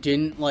who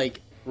didn't,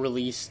 like,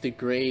 release the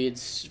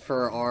grades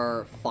for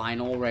our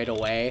final right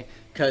away,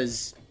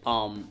 because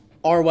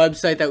our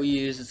website that we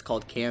use is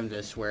called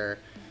Canvas, where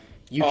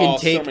you can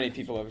take so many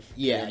people have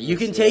you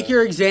can take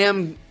your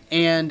exam,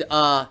 and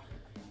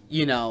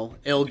you know,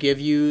 it'll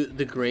give you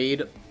the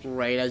grade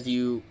right as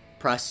you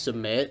press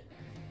submit,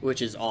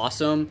 which is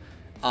awesome.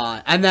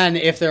 And then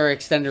if there are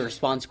extended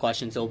response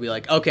questions, it'll be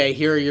like, okay,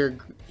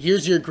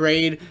 here's your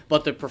grade,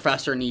 but the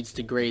professor needs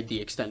to grade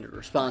the extended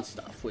response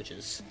stuff, which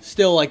is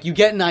still, like, you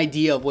get an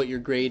idea of what your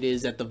grade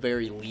is at the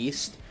very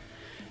least.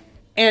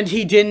 And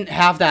he didn't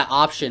have that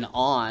option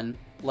on.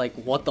 Like,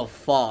 what the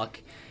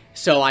fuck?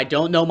 So I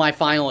don't know my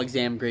final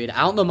exam grade. I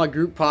don't know my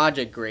group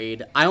project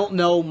grade. I don't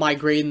know my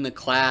grade in the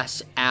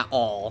class at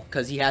all,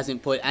 because he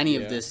hasn't put any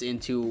of this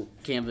into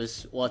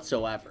Canvas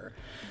whatsoever.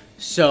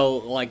 So,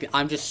 like,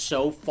 I'm just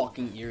so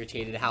fucking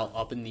irritated how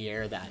up in the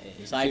air that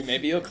is. Dude,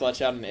 maybe he'll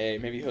clutch out an A.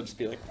 Maybe he'll just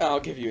be like, I'll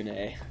give you an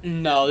A.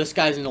 No, this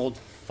guy's an old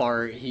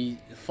fart.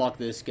 Fuck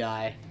this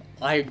guy.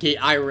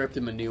 I ripped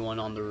him a new one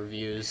on the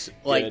reviews.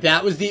 Like, Good.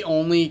 that was the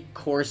only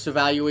course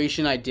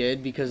evaluation I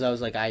did, because I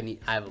was like, I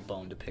have a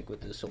bone to pick with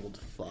this old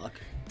fuck.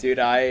 Dude,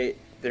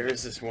 there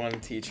was this one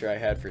teacher I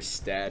had for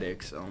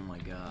statics. Oh my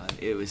god,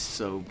 it was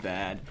so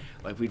bad.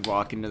 Like, we'd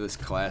walk into this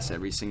class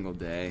every single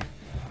day.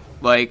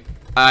 Like,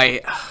 oh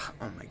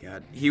my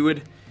god, he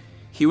would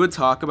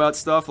talk about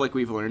stuff like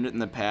we've learned it in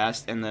the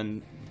past, and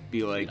then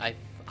be like, Dude,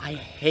 I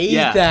hate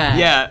that.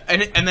 Yeah,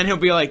 and then he'll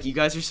be like, you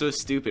guys are so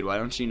stupid, why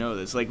don't you know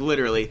this? Like,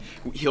 literally,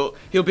 he'll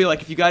be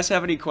like, if you guys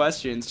have any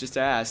questions, just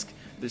ask.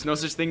 There's no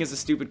such thing as a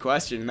stupid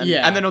question. And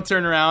then he'll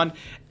turn around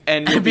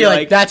and he'll be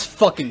like, that's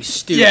fucking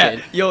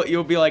stupid. Yeah,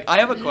 you'll be like, I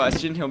have a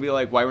question. He'll be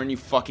like, why weren't you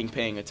fucking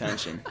paying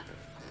attention?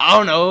 I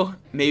don't know.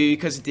 Maybe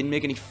because it didn't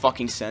make any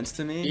fucking sense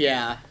to me.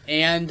 Yeah,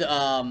 and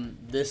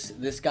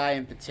this guy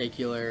in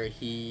particular,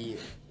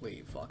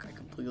 wait, fuck, I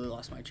completely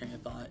lost my train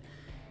of thought.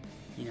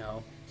 You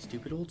know,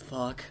 stupid old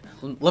fuck.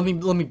 Let me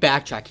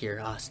backtrack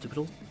here. Stupid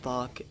old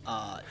fuck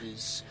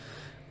is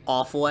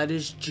awful at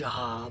his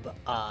job.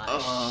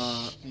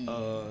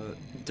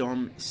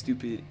 Dumb,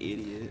 stupid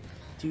idiot.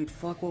 Dude,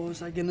 fuck, what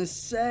was I gonna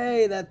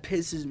say? That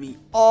pisses me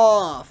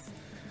off.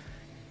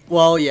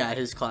 Well, yeah,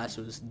 his class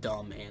was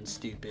dumb and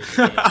stupid.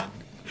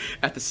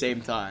 At the same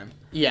time.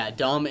 Yeah,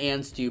 dumb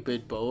and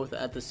stupid both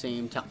at the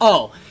same time.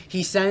 Oh,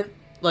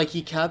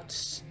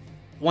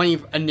 when he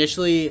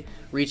initially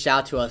reached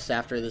out to us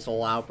after this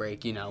whole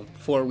outbreak,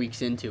 4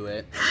 weeks into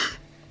it,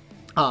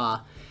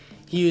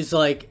 he was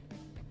like,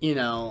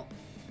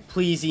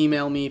 please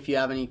email me if you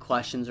have any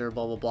questions or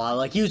blah, blah, blah.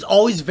 Like, he was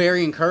always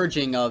very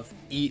encouraging of,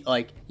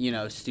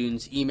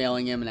 students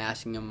emailing him and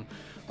asking him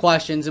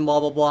questions and blah,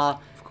 blah, blah.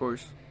 Of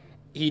course.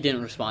 He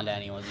didn't respond to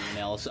anyone's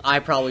emails. I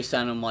probably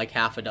sent him like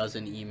half a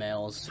dozen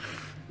emails,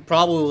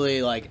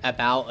 probably like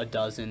about a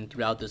dozen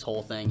throughout this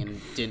whole thing,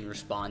 and didn't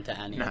respond to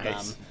any of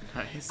them.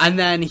 Nice. And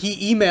then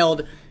he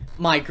emailed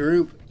my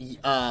group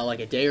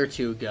like a day or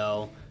two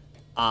ago,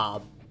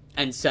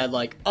 and said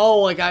like, oh,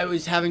 like I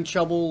was having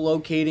trouble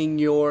locating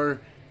your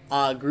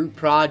group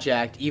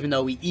project, even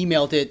though we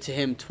emailed it to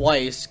him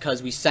twice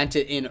because we sent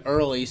it in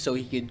early so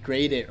he could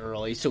grade it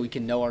early so we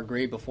can know our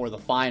grade before the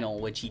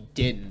final, which he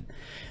didn't.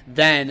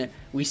 Then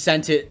we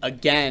sent it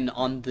again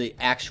on the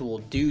actual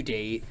due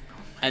date,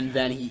 and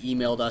then he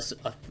emailed us,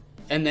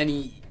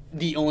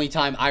 the only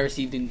time I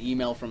received an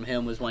email from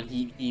him was when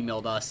he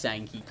emailed us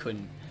saying he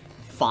couldn't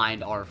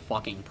find our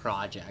fucking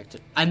project.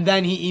 And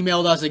then he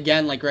emailed us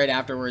again, like, right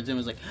afterwards and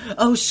was like,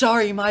 oh,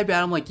 sorry, my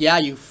bad. I'm like, yeah,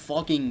 you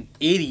fucking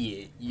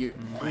idiot. Oh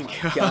my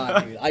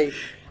God, dude.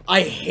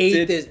 I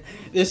hate this.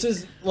 This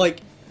has,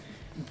 like,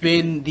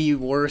 been the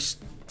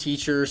worst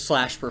teacher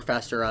 /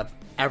 professor I've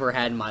ever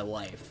had in my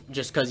life.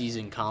 Just because he's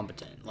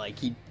incompetent. Like,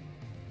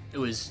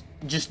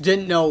 just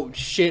didn't know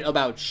shit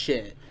about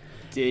shit.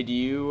 Did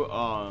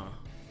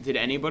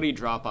anybody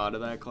drop out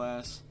of that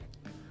class?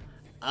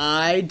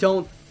 I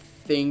don't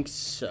think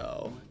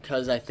so,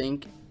 because I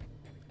think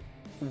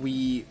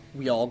we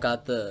all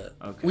got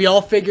we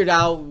all figured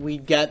out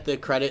we'd get the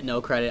credit,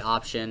 no credit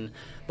option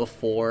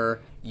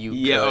before you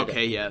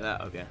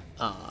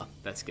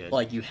that's good.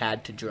 Like, you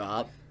had to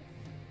drop.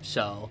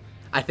 So,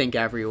 I think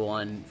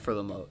everyone, for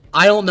the most...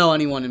 I don't know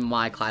anyone in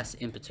my class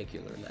in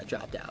particular that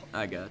dropped out.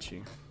 I got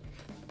you.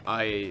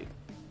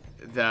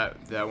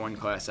 That one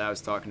class I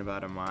was talking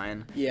about of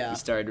mine, we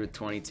started with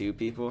 22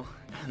 people,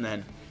 and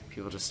then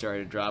people just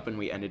started dropping.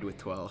 We ended with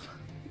 12.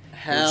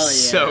 Hell yeah.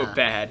 So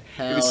bad.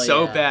 It was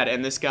so bad.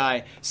 And this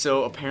guy,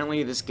 so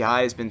apparently this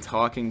guy has been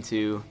talking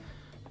to,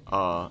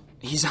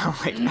 he's on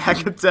like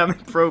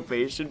academic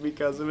probation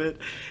because of it,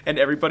 and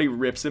everybody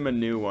rips him a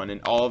new one in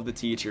all of the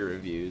teacher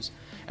reviews.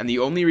 And the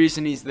only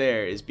reason he's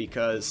there is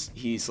because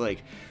he's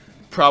like,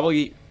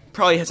 probably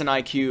has an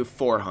IQ of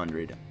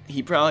 400.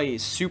 He probably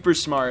is super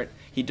smart.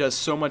 He does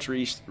so much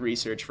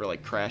research for,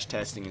 like, crash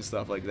testing and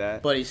stuff like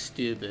that. But he's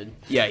stupid.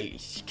 Yeah,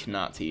 he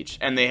cannot teach.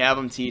 And they have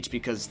him teach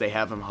because they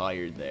have him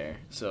hired there,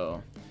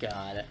 so...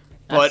 God,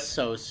 that's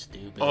so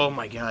stupid. Oh,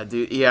 my God,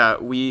 dude. Yeah,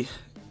 we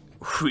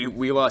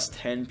lost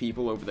 10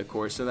 people over the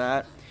course of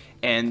that.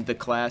 And the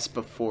class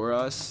before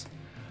us,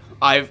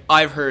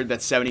 I've heard that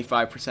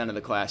 75% of the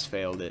class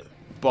failed it.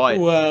 But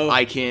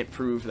I can't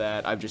prove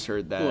that. I've just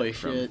heard that. Holy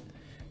shit.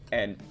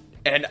 And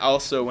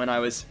also, when I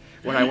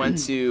went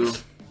to...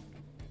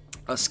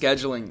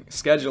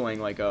 scheduling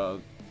like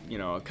a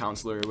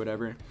counselor or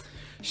whatever,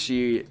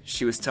 she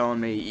was telling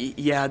me,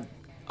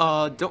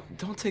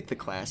 don't take the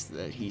class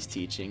that he's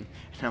teaching.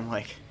 And I'm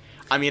like,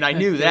 I mean, I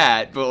knew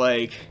that, but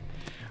like,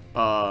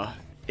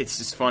 it's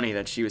just funny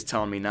that she was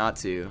telling me not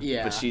to.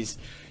 Yeah. But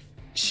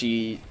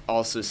she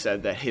also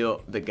said that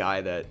the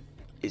guy that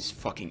is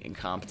fucking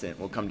incompetent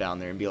will come down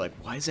there and be like,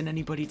 why isn't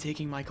anybody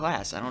taking my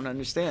class? I don't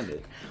understand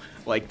it.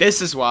 Like,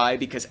 this is why,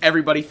 because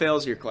everybody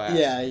fails your class.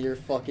 Yeah, you're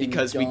fucking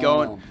because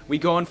dumb. we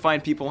go and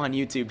find people on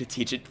YouTube to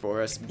teach it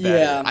for us better.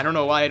 Yeah. I don't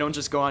know why I don't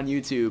just go on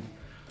YouTube,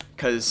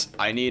 because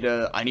I need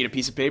a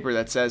piece of paper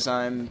that says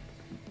I'm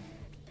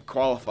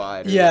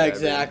qualified. Yeah,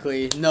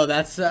 exactly. No,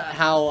 that's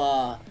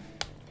how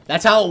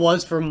it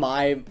was for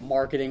my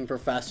marketing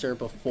professor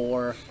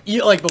before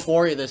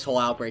this whole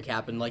outbreak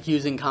happened. Like, he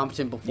was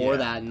incompetent before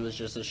that and was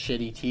just a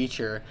shitty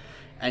teacher.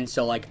 And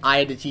so, like, I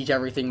had to teach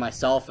everything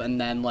myself, and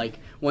then, like,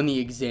 when the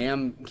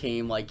exam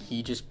came, like,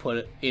 he just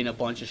put in a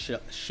bunch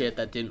of shit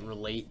that didn't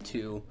relate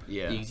to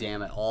the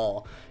exam at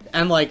all.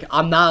 And, like,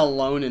 I'm not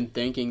alone in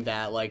thinking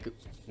that, like,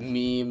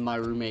 me, my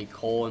roommate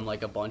Cole, and,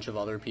 like, a bunch of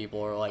other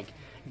people are, like,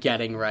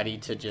 getting ready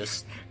to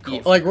just...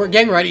 we're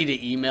getting ready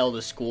to email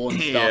the school and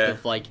stuff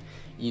if, like,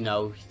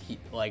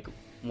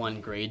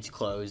 when grades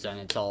close and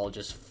it's all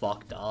just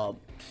fucked up.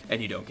 And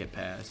you don't get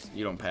passed.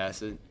 You don't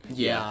pass it.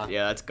 Yeah.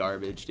 Yeah, that's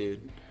garbage,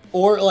 dude.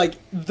 Or, like,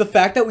 the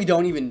fact that we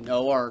don't even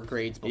know our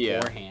grades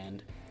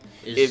beforehand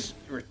is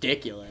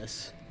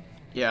ridiculous.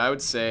 Yeah, I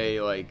would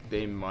say, like,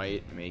 they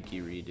might make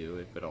you redo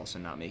it, but also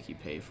not make you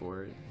pay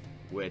for it,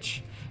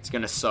 which is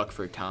going to suck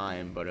for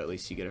time, but at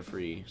least you get it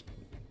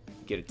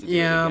to do it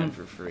again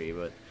for free,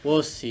 but...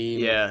 We'll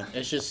see. Yeah.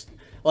 It's just,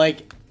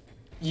 like...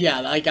 Yeah,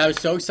 like, I was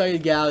so excited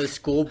to get out of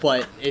school,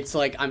 but it's,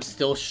 like, I'm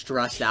still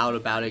stressed out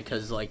about it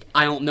because, like,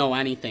 I don't know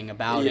anything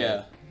about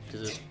it.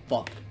 Because it's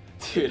fucked.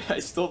 Dude, I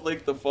still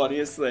think the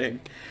funniest thing,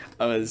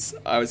 I was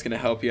gonna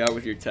help you out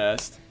with your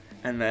test,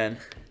 and then...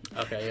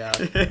 Okay, yeah.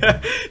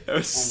 That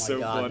was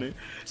so funny.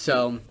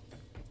 So,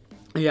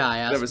 yeah, I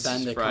asked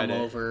Ben to come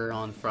over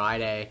on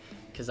Friday,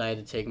 because I had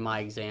to take my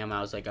exam. I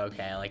was like,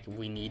 okay, like,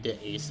 we need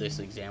to ace this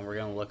exam. We're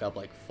gonna look up,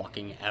 like,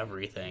 fucking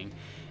everything.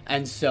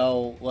 And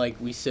so,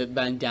 like, we sit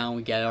Ben down,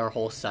 we get our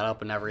whole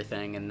setup and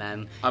everything, and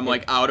then... I'm,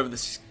 like, out of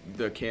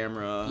the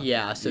camera.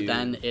 Yeah, so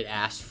then it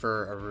asked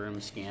for a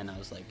room scan. I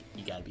was like,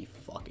 you gotta be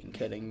fucking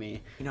kidding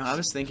me. You know, I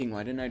was thinking,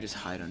 why didn't I just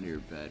hide under your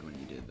bed when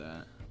you did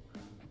that?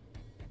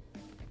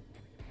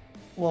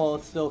 Well,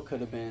 it still could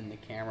have been in the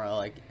camera,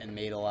 like, and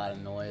made a lot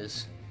of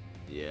noise.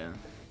 Yeah.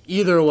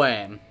 Either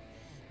way.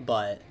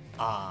 But,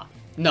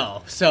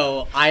 no.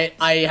 So, I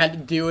had to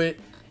do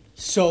it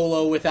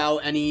solo without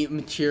any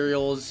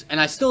materials, and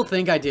I still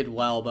think I did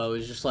well, but it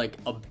was just like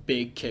a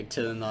big kick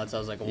to the nuts. I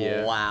was like,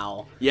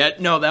 wow. Yeah,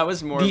 no, that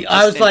was more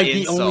I was like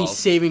insult. The only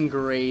saving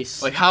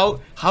grace. Like, how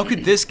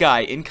could this guy,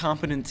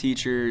 incompetent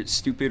teacher,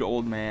 stupid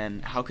old man,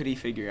 how could he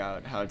figure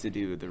out how to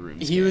do the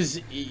room scan?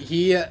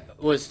 He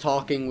was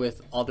talking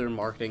with other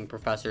marketing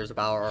professors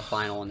about our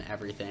final and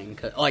everything.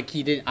 Like,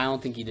 I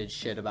don't think he did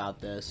shit about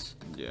this.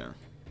 Yeah.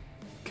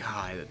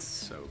 God, that's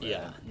so bad.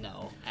 Yeah,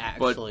 no.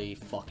 Actually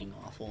fucking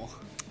awful.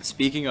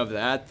 Speaking of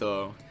that,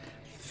 though,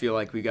 feel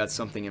like we got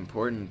something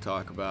important to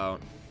talk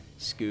about.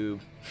 Scoob.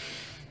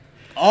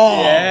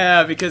 Oh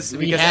yeah, because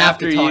we have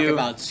after to talk you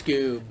about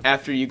Scoob.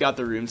 After you got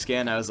the room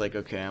scan, I was like,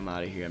 okay, I'm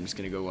out of here. I'm just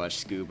gonna go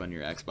watch Scoob on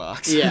your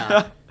Xbox.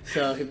 Yeah.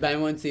 So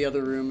Ben went to the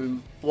other room,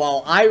 and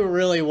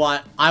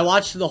I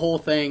watched the whole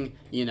thing,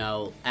 you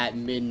know, at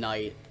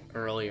midnight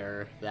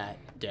earlier that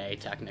day,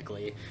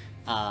 technically.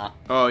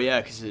 Oh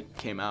yeah, because it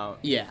came out.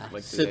 Yeah.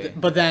 Like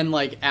But then,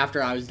 like,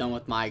 after I was done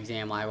with my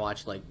exam, I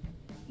watched like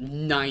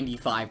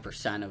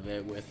 95% of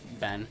it with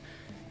Ben,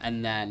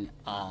 and then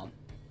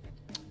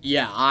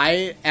yeah,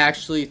 I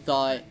actually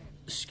thought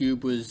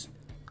Scoob was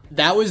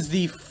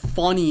the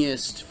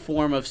funniest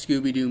form of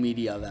Scooby-Doo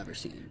media I've ever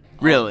seen.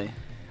 Really?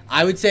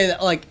 I would say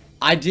that, like,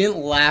 I didn't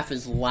laugh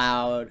as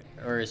loud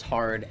or as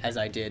hard as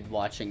I did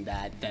watching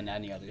that than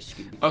any other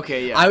Scooby-Doo.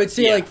 Okay, yeah. I would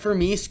say, like, for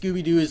me,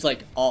 Scooby-Doo is,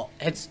 like,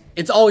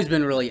 it's always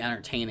been really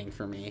entertaining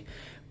for me,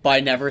 but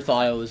I never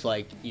thought it was,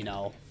 like, you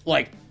know,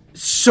 like,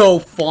 so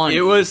funny.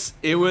 It was.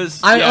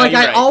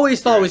 I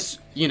always thought it was,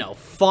 you know,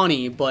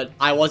 funny, but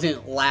I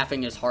wasn't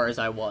laughing as hard as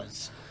I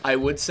was. I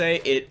would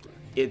say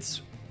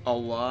it's a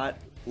lot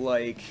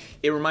like,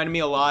 it reminded me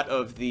a lot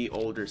of the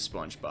older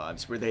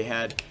SpongeBob's, where they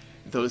had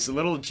those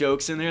little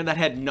jokes in there that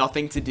had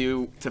nothing to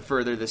do to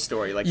further the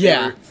story. Like, they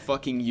were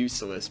fucking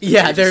useless.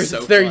 Yeah, they're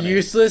funny.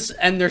 useless,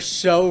 and they're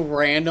so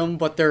random,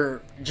 but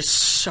they're just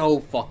so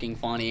fucking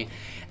funny.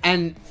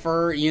 And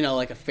for, you know,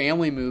 like, a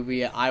family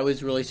movie, I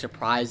was really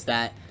surprised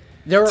that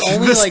there were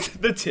only,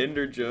 like... the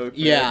Tinder joke.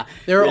 Yeah,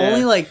 there were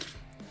only, like,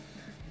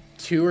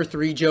 2 or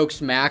 3 jokes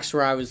max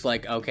where I was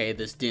like, okay,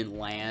 this didn't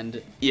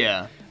land.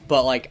 Yeah.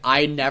 But, like,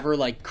 I never,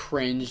 like,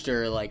 cringed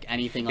or, like,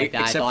 anything like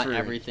that. I thought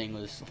everything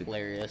was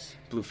hilarious.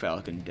 Blue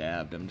Falcon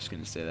dabbed. I'm just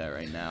going to say that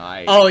right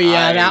now.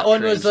 That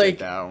one was, like...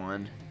 that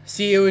one.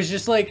 See, it was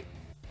just, like...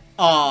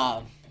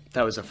 That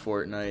was a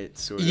Fortnite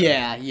sort of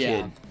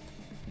kid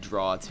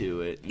draw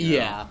to it. You know?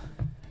 Yeah.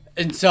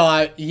 And so,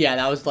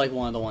 that was, like,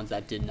 one of the ones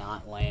that did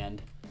not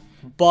land.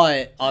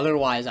 But,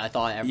 otherwise, I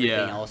thought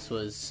everything else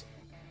was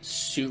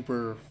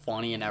super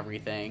funny and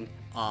everything.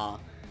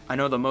 I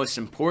know the most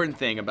important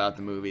thing about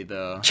the movie,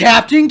 though.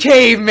 Captain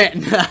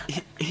Caveman!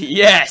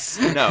 Yes!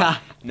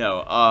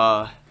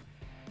 No.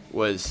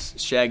 Was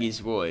Shaggy's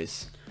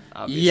voice,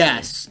 obviously.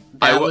 Yes.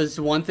 That was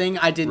one thing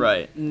I did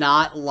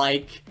not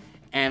like,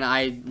 and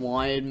I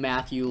wanted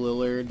Matthew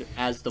Lillard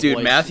as the voice.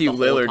 Dude, Matthew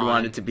Lillard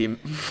wanted to be...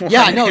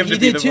 Yeah, no, he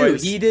did too.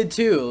 He did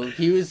too.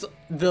 He was...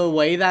 The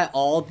way that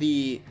all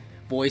the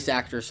voice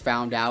actors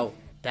found out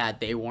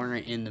that they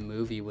weren't in the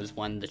movie was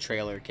when the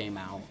trailer came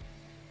out.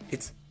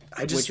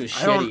 Which was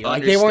shitty.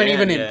 Like, they weren't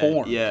even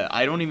informed. Yeah,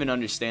 I don't even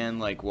understand,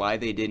 like, why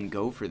they didn't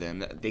go for them.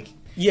 Were they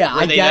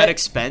that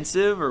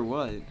expensive or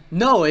what?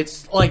 No,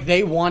 it's like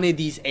they wanted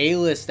these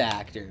A-list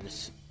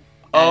actors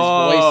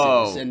as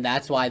voices, and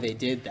that's why they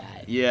did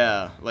that.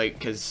 Yeah, like,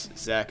 because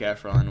Zac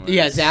Efron was...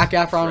 Yeah, Zac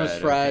Efron was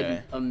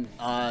Fred.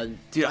 Okay.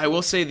 Dude, I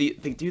will say, the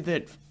dude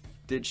that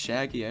did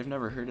Shaggy, I've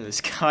never heard of this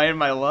guy in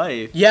my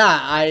life. Yeah,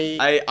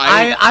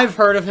 I've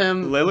heard of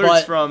him.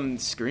 Lillard's from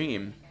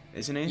Scream,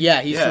 isn't he?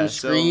 Yeah, he's from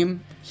Scream.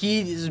 So...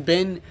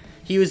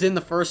 He was in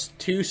the first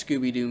 2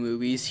 Scooby-Doo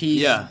movies.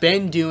 He's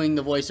been doing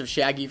the voice of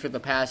Shaggy for the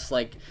past,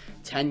 like,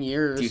 10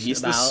 years. Dude,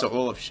 he's the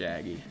soul of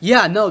Shaggy.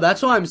 Yeah, no,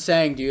 that's what I'm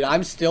saying, dude.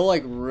 I'm still,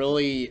 like,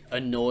 really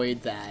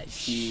annoyed that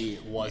he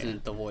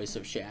wasn't the voice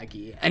of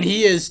Shaggy. And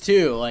he is,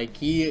 too. Like,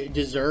 he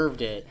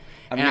deserved it.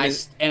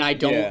 I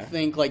don't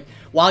think, like,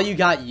 while you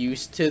got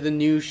used to the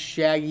new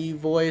Shaggy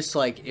voice,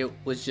 like, it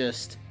was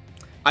just...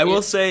 I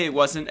will say it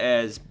wasn't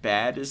as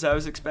bad as I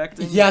was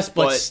expecting. Yes,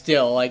 but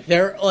still, like,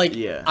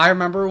 I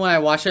remember when I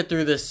watched it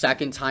through the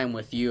second time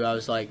with you, I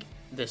was like,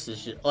 this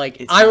is just,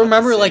 like, I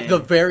remember, like, the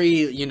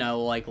very, you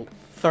know, like,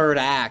 third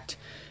act,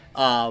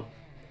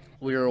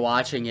 we were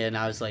watching it, and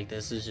I was like,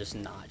 this is just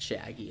not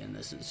Shaggy, and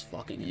this is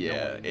fucking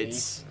annoying me.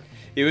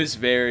 It was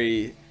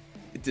very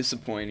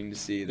disappointing to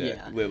see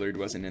that Lillard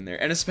wasn't in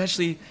there, and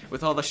especially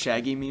with all the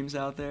Shaggy memes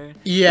out there.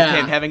 Yeah,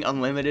 with him having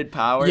unlimited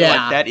power.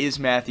 Yeah, like, that is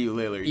Matthew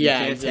Lillard. You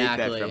can't take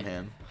that from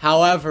him.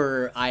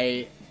 However,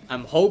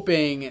 I'm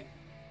hoping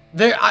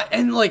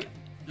and like,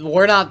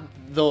 we're not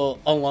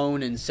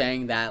alone in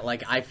saying that.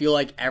 Like, I feel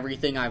like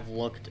everything I've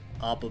looked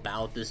up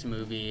about this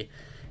movie,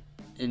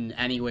 in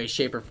any way,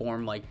 shape, or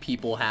form, like,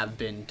 people have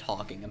been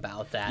talking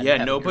about that.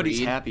 Yeah,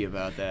 nobody's happy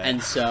about that.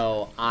 And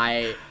so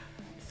I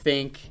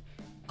think,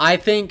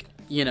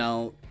 you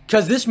know,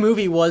 because this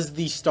movie was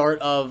the start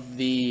of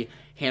the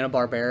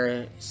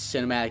Hanna-Barbera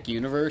cinematic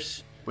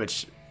universe.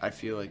 Which I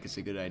feel like is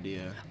a good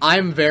idea.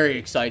 I'm very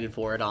excited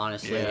for it,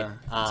 honestly. Yeah,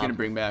 it's going to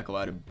bring back a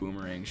lot of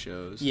Boomerang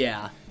shows.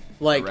 Yeah.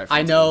 Like,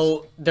 I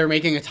know they're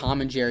making a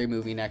Tom and Jerry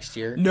movie next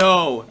year.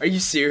 No! Are you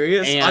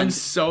serious? I'm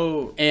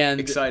so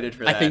excited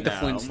for that. I think the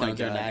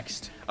Flintstones are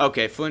next.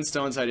 Okay,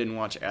 Flintstones I didn't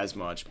watch as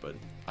much, but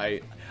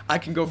I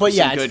can go for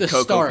some good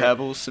Cocoa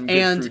Pebbles, some good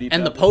Fruity Pebbles.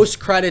 And the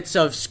post-credits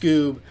of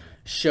Scoob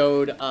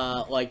showed,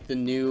 like, the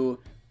new...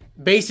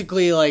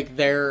 Basically, like,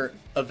 their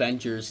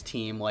Avengers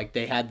team. Like,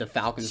 they had the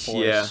Falcon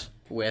Force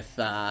with...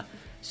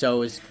 so it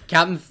was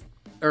Captain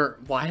or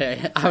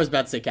why I was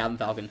about to say Captain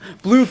Falcon,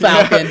 Blue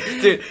Falcon.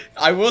 Dude,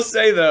 I will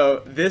say though,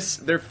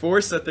 their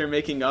force that they're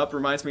making up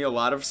reminds me a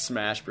lot of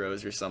Smash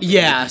Bros or something.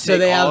 Yeah, so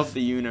they have of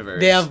the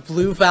universe. They have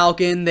Blue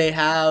Falcon. They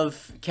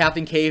have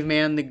Captain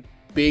Caveman, the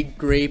big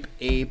grape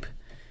ape.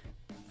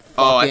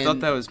 Oh, I thought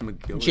that was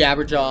McGill.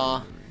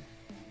 Jabberjaw.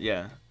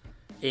 Yeah.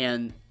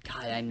 And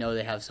God, I know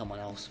they have someone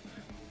else.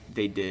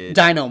 They did.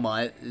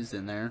 Dynamite is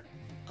in there.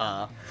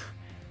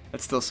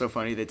 That's still so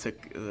funny. They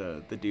took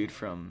the dude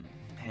from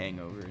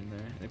Hangover in there.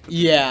 They put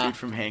the dude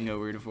from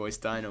Hangover to voice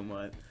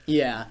Dynamite.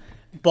 Yeah,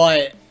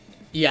 but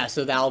yeah,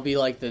 so that'll be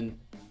like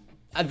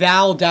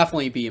that'll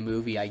definitely be a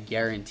movie. I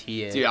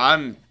guarantee it. Dude,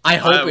 I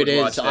hope it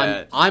is.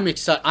 I'm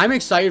excited. I'm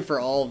excited for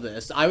all of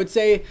this. I would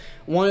say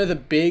one of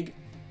the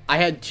I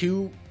had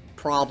two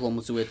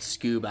problems with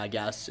Scoob, I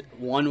guess.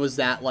 One was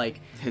that like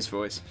his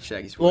voice,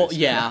 Shaggy's voice. Well,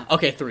 yeah.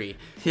 Okay, 3.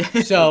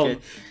 So, okay.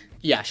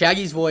 Yeah,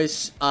 Shaggy's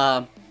voice.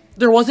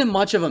 There wasn't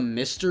much of a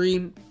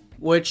mystery,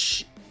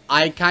 which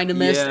I kind of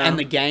missed, and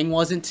the gang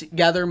wasn't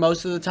together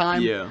most of the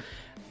time. Yeah.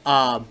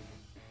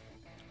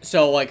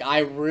 So like I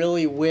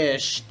really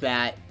wish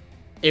that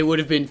it would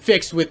have been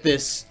fixed with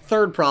this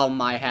third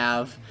problem I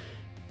have.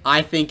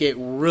 I think it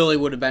really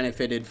would have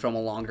benefited from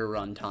a longer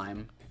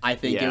runtime. I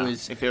think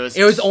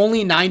it was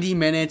only 90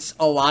 minutes.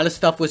 A lot of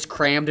stuff was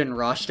crammed and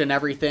rushed and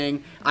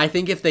everything. I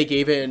think if they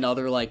gave it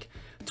another like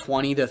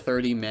 20 to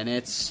 30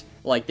 minutes,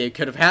 like they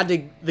could have had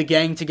the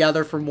gang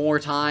together for more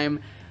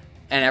time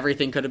and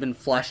everything could have been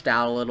fleshed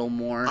out a little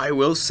more. I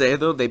will say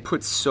though, they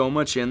put so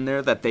much in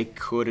there that they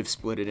could have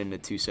split it into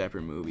 2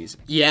 separate movies.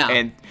 Yeah.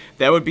 And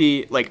that would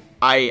be like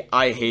I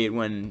hate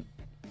when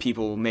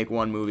people make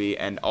one movie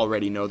and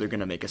already know they're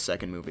gonna make a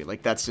second movie.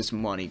 Like that's just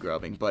money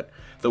grubbing. But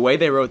the way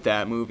they wrote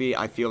that movie,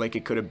 I feel like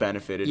it could have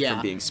benefited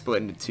from being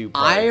split into 2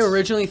 parts. I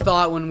originally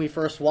thought when we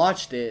first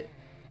watched it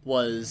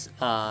was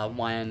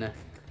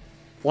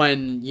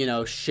when you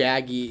know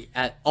Shaggy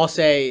I'll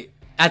say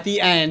at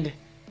the end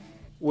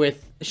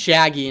with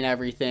Shaggy and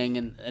everything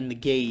and the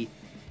gate.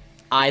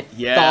 I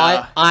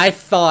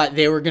thought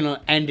they were gonna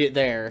end it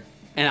there,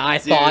 and I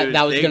thought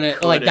that was gonna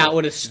that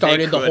would have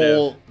started the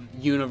whole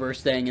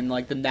universe thing in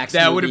like the next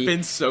movie. That would have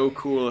been so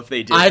cool if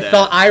they did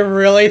that. I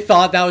really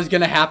thought that was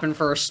gonna happen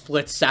for a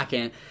split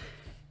second,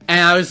 and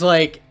I was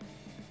like,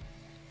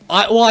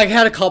 I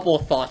had a couple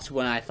of thoughts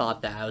when I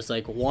thought that. I was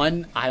like,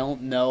 one, I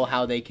don't know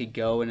how they could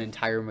go an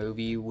entire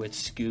movie with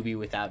Scooby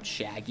without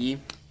Shaggy.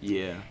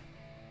 Yeah.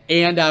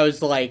 And I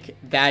was like,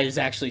 that is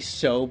actually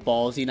so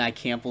ballsy, and I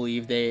can't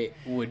believe they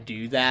would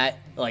do that.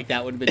 Like,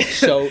 that would have been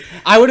so...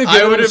 I would have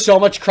given them so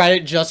much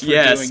credit just for doing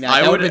that.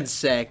 That would have been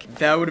sick.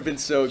 That would have been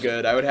so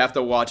good. I would have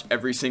to watch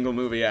every single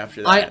movie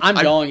after that. I'm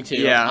going to.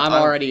 Yeah, I'm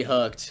already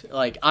hooked.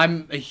 Like,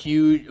 I'm a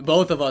huge...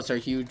 Both of us are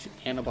huge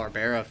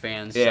Hanna-Barbera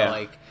fans. Yeah. So,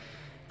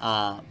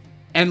 like...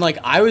 and, like,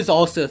 I was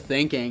also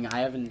thinking... I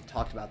haven't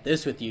talked about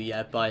this with you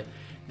yet, but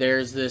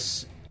there's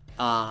this...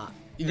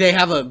 They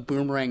have a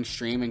Boomerang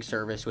streaming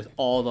service with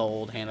all the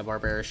old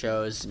Hanna-Barbera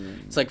shows.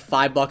 It's like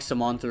 $5 a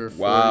month or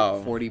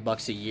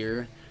 $40 a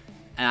year.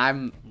 And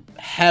I'm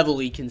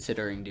heavily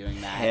considering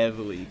doing that.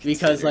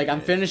 Because, like,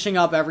 I'm finishing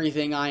up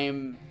everything. I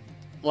am,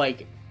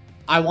 like,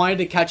 I wanted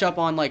to catch up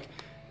on, like,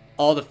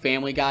 all the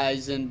Family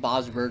Guys and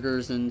Bob's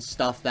Burgers and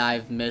stuff that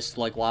I've missed,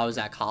 like, while I was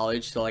at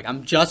college. So, like,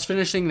 I'm just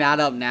finishing that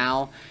up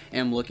now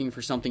and I'm looking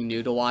for something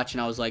new to watch.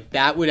 And I was like,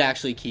 that would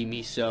actually keep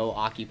me so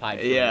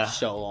occupied for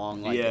so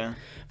long. Like,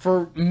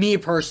 for me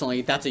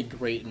personally, that's a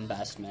great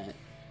investment.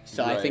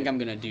 So I think I'm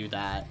going to do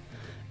that.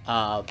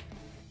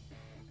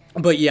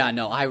 But yeah,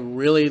 no, I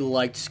really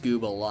liked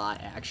Scoob a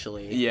lot,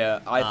 actually.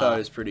 Yeah, I thought it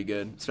was pretty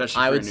good,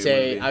 especially for a new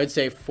movie. I would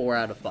say 4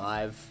 out of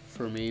 5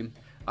 for me.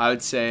 I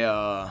would say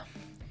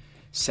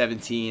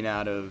 17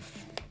 out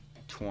of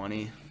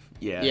 20.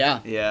 Yeah,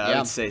 I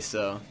would say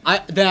so. I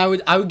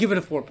would give it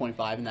a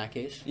 4.5 in that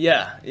case.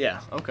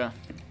 Yeah, okay.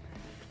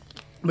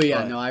 But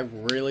yeah, no, I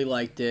really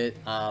liked it.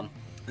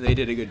 They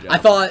did a good job. I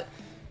thought,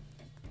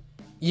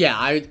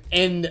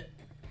 and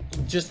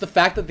just the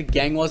fact that the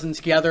gang wasn't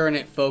together and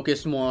it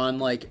focused more on,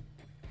 like,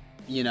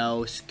 you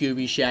know,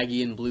 Scooby,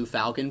 Shaggy, and Blue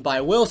Falcon. But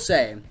I will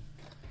say,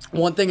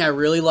 one thing I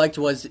really liked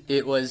was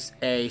it was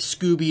a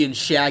Scooby and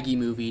Shaggy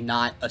movie,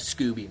 not a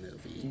Scooby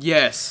movie.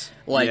 Yes.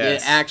 Like,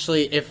 it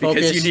focused...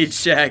 Because you need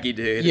Shaggy,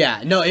 dude.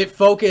 Yeah, no, it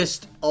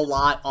focused a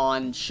lot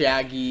on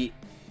Shaggy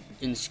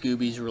and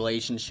Scooby's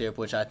relationship,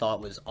 which I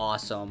thought was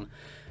awesome.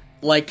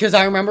 Like, because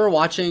I remember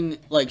watching,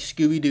 like,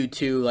 Scooby-Doo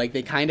 2, like,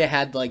 they kind of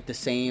had, like, the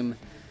same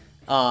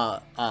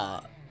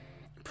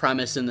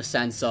premise in the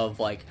sense of,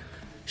 like,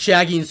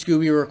 Shaggy and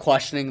Scooby were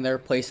questioning their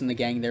place in the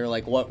gang. They were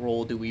like, what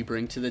role do we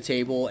bring to the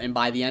table? And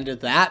by the end of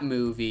that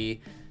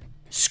movie,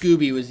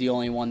 Scooby was the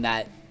only one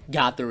that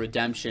got the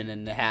redemption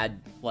and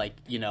had, like,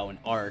 you know, an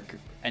arc.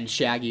 And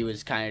Shaggy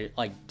was kind of,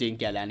 like, didn't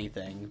get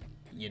anything,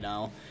 you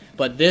know?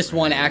 But this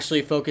one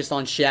actually focused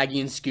on Shaggy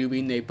and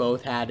Scooby, and they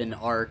both had an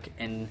arc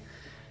and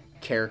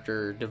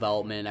character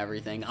development and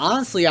everything.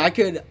 Honestly, I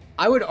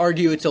would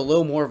argue it's a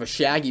little more of a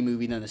Shaggy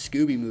movie than a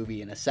Scooby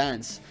movie in a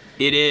sense.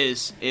 It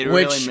is.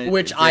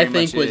 Which I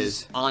think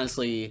was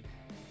honestly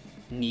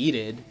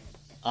needed.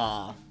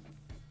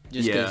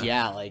 Just because,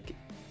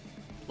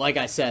 like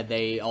I said,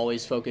 they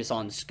always focus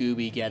on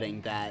Scooby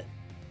getting that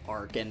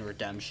arc and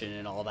redemption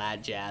and all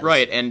that jazz.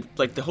 Right, and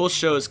like the whole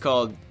show is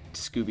called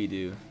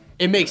Scooby-Doo.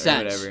 It makes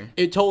sense. Whatever.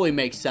 It totally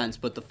makes sense,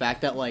 but the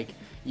fact that, like,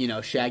 you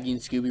know, Shaggy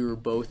and Scooby were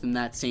both in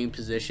that same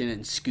position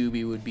and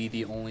Scooby would be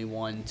the only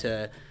one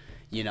to,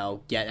 you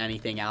know, get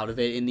anything out of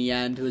it in the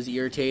end was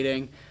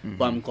irritating. Mm-hmm.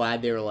 But I'm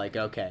glad they were like,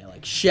 okay,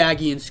 like,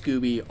 Shaggy and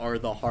Scooby are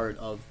the heart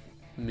of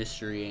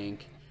Mystery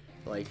Inc.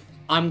 Like,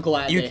 I'm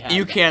glad they have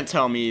You that. can't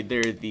tell me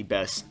they're the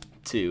best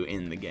two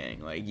in the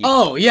gang. Like, you,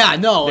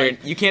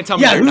 like, you can't tell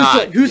me they're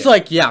not. Who's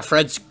like,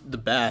 Fred's the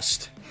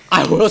best.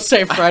 I will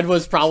say Fred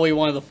was probably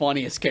one of the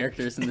funniest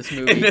characters in this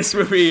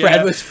movie.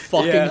 Fred was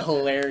fucking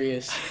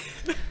hilarious.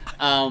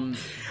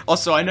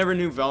 Also, I never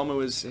knew Velma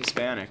was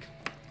Hispanic.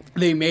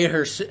 They made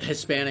her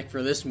Hispanic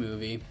for this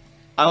movie.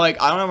 I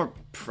don't have a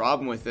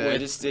problem with it. I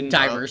just didn't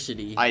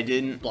diversity. I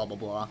didn't blah blah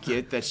blah.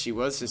 Get that she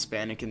was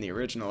Hispanic in the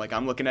original. Like,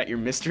 I'm looking at your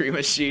Mystery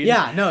Machine.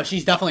 Yeah, no,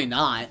 she's definitely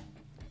not.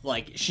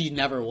 Like, she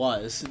never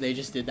was. They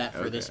just did that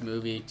for this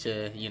movie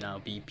to, you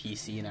know, be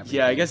PC and everything.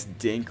 Yeah, I guess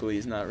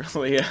Dinkley's not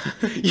really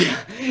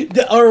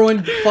Or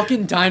when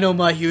fucking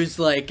Dynamite, he was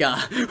like,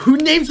 who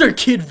names their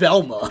kid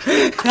Velma?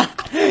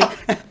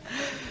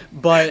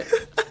 But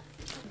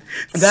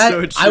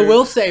that, so I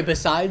will say,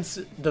 besides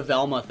the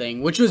Velma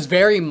thing, which was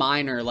very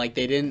minor, like,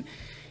 they didn't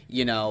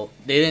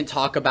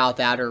talk about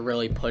that or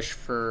really push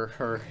for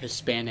her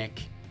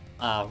Hispanic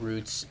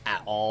roots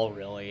at all,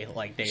 really.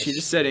 Like, she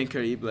just said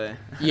Increíble.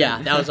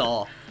 Yeah, that was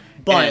all.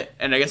 But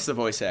and I guess the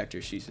voice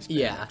actor, she's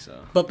Hispanic. Yeah. So.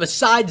 But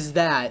besides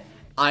that,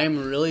 I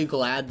am really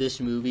glad this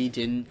movie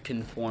didn't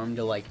conform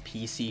to, like,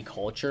 PC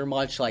culture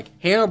much. Like,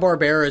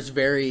 Hanna-Barbera is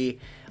very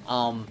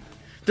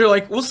they're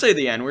like, we'll say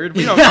the N-word,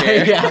 we don't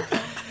care.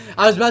 Yeah.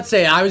 I was going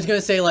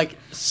to say, like,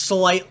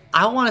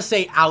 I don't want to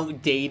say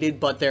outdated,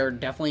 but they're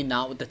definitely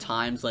not with the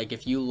times. Like,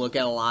 if you look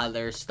at a lot of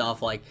their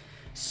stuff, like,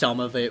 some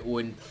of it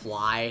wouldn't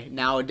fly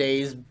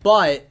nowadays,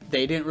 but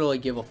they didn't really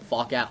give a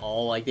fuck at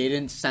all. Like, they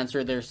didn't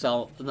censor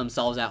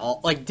themselves at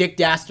all. Like, Dick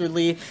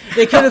Dastardly,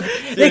 they could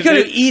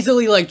have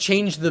easily, like,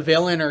 changed the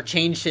villain or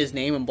changed his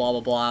name and blah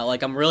blah blah.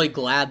 Like, I'm really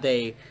glad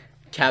they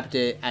kept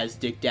it as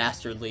Dick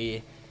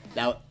Dastardly.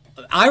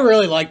 I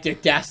really like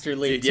Dick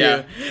Dastardly too.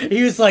 Yeah.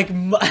 He was like,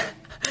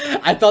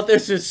 I thought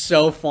this was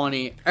so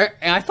funny, and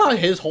I thought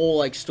his whole,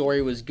 like,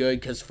 story was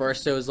good, because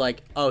first it was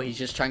like, oh, he's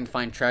just trying to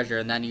find treasure,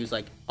 and then he was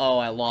like, oh,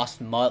 I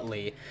lost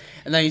Muttley,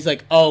 and then he's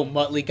like, oh,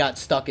 Muttley got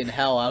stuck in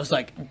hell. I was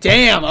like,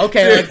 damn,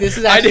 okay, like, this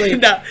is actually...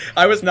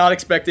 I was not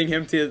expecting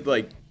him to,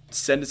 like,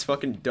 send his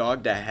fucking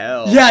dog to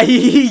hell. Yeah,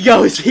 he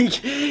goes,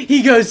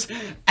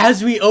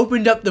 as we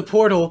opened up the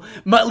portal,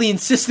 Muttley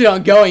insisted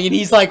on going, and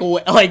he's like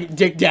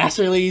Dick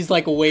Dastardly, he's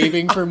like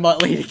waving for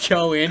Muttley to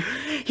go in.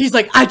 He's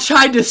like, I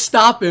tried to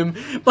stop him,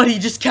 but he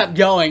just kept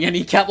going, and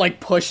he kept, like,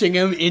 pushing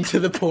him into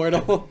the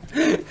portal.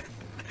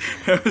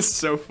 That was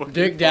so funny.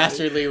 Dick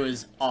Dastardly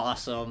was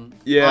awesome.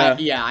 Yeah.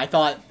 I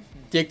thought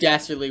Dick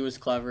Dastardly was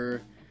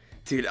clever.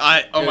 Dude,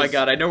 my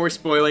god, I know we're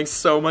spoiling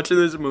so much of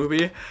this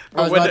movie,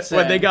 but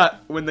when they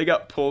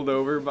got pulled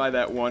over by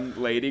that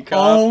one lady cop.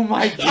 Oh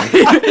my god.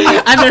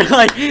 And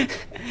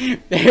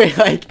they're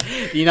like,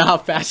 you know how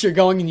fast you're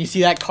going, and you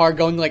see that car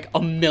going like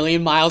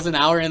 1,000,000 miles an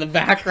hour in the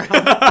background.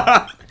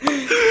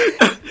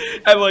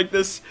 And like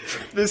this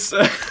this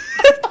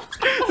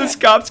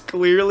cop's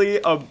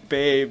clearly a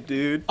babe,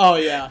 dude. Oh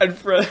yeah. And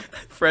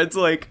Fred's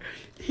like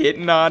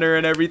hitting on her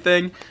and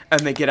everything,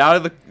 and they get out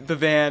of the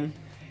van.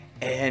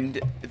 And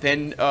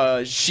then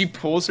she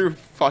pulls her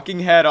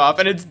fucking head off,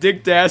 and it's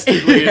Dick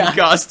Dastardly in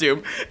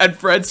costume. And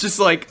Fred's just,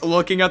 like,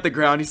 looking at the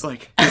ground. He's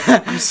like,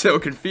 I'm so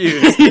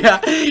confused.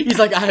 Yeah, he's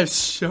like, I have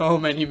so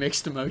many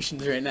mixed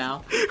emotions right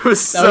now. It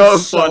was so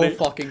funny. So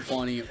fucking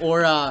funny.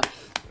 Or,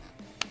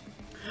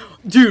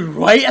 dude,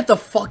 right at the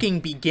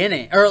fucking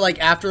beginning, or, like,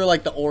 after,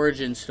 like, the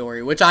origin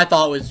story, which I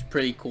thought was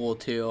pretty cool,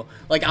 too.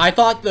 Like, I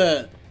thought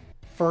the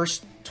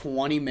first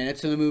 20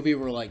 minutes of the movie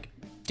were, like,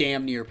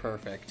 damn near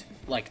perfect.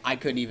 Like, I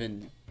couldn't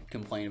even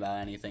complain about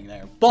anything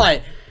there.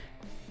 But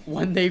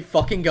when they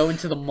fucking go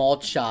into the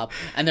malt shop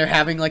and they're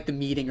having, like, the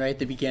meeting right at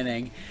the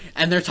beginning,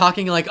 and they're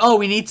talking like, oh,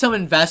 we need some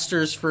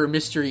investors for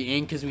Mystery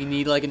Inc. because we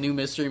need, like, a new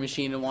mystery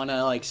machine and want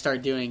to, like,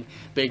 start doing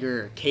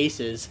bigger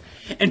cases.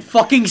 And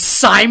fucking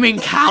Simon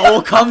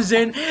Cowell comes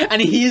in,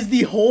 and he is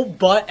the whole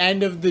butt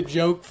end of the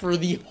joke for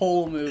the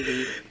whole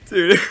movie.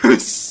 Dude, it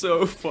was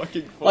so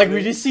fucking funny. Like,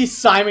 we just see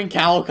Simon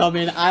Cowell come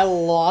in. I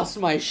lost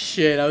my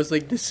shit. I was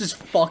like, this is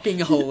fucking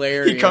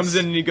hilarious. He comes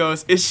in and he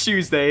goes, it's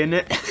Tuesday, isn't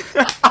it?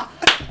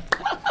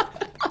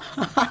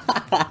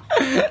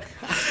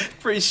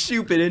 Pretty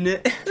stupid, isn't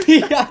it?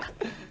 Yeah.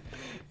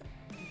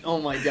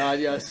 Oh my god,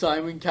 yeah.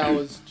 Simon Cowell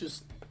was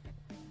just...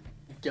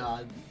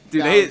 God.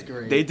 Dude,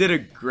 they did a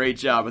great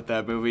job with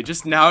that movie.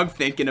 Just now I'm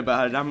thinking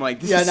about it, I'm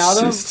like, this is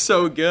just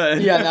so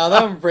good. Yeah, now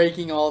that I'm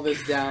breaking all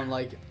this down,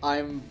 like,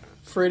 I'm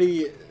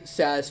pretty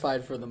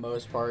satisfied for the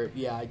most part.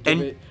 Yeah, I give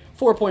it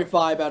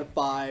 4.5 out of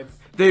 5.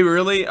 They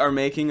really are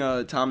making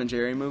a Tom and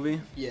Jerry movie?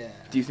 Yeah.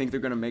 Do you think they're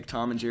going to make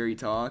Tom and Jerry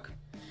talk?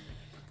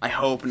 I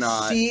hope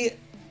not. See,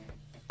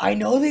 I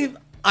know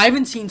I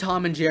haven't seen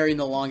Tom and Jerry in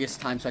the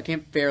longest time, so I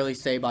can't fairly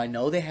say, but I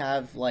know they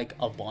have like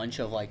a bunch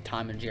of like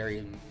Tom and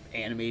Jerry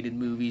animated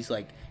movies,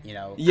 like, you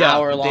know,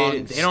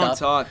 hour-long they don't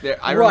talk.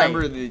 I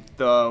remember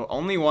the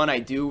only one I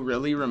do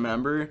really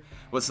remember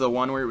was the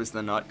one where it was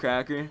the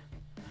Nutcracker,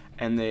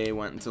 and they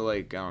went into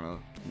like, I don't know,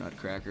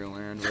 Nutcracker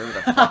Land, whatever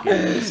the fuck it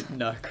is.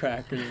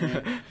 Nutcracker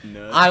Land.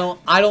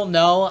 I don't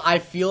know. I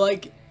feel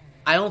like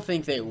I don't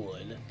think they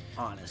would,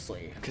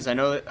 honestly. Because I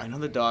know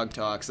the dog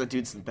talks. That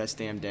dude's the best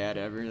damn dad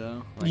ever,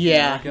 though. Like,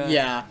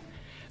 yeah.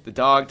 The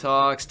dog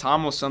talks.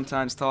 Tom will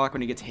sometimes talk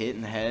when he gets hit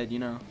in the head, you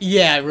know.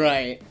 Yeah,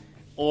 right.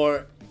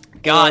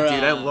 Dude,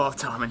 I love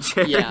Tom and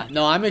Jerry. Yeah,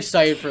 no, I'm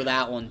excited for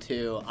that one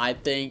too. I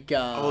think.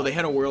 They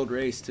had a world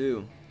race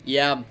too.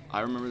 Yeah,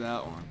 I remember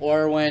that one.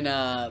 Or when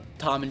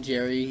Tom and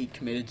Jerry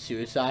committed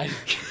suicide.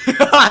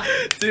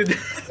 Dude,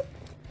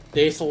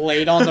 they just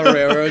laid on the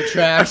railroad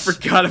tracks. I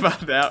forgot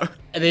about that.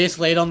 And they just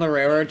laid on the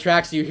railroad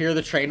tracks. You hear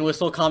the train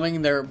whistle coming,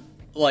 and they're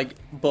like,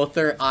 both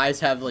their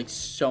eyes have like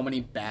so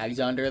many bags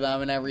under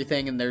them and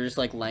everything, and they're just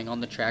like laying on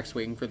the tracks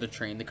waiting for the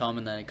train to come,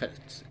 and then it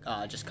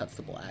just cuts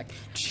to black.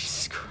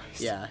 Jesus Christ.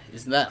 Yeah,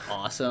 isn't that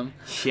awesome?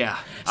 Yeah.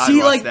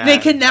 See, like they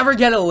could never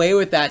get away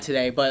with that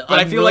today, but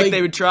I feel like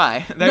they would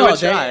try.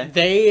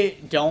 They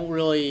don't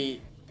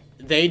really.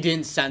 They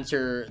didn't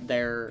censor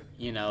their,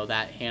 you know,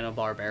 that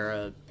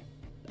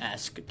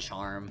Hanna-Barbera-esque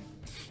charm.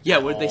 Yeah,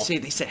 what did they say?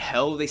 They said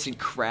hell. They said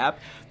crap.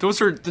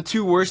 Those are the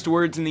two worst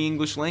words in the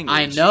English language.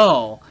 I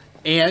know.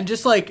 And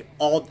just like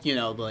all, you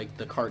know, like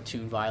the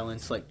cartoon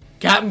violence, like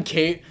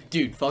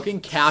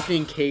fucking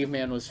Captain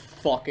Caveman was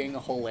fucking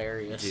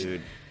hilarious.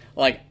 Dude.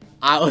 Like,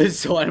 I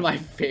was one of my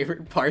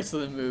favorite parts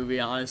of the movie,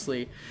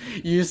 honestly.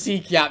 You see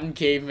Captain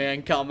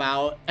Caveman come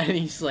out, and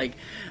he's like,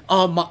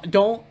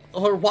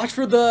 watch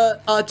for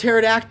the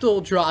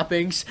pterodactyl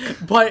droppings,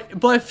 but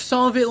if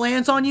some of it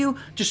lands on you,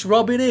 just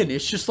rub it in.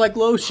 It's just like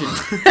lotion.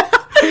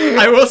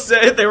 I will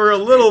say they were a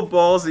little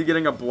ballsy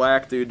getting a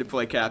black dude to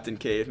play Captain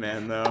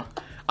Caveman, though.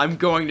 I'm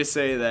going to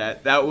say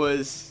that. That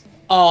was...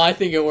 Oh, I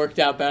think it worked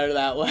out better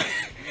that way.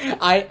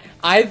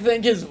 I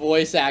think his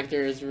voice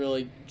actor is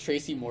really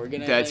Tracy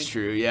Morgan. That's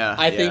true, yeah.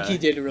 I think he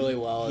did really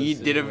well. He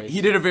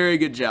did a very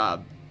good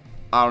job.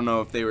 I don't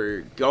know if they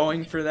were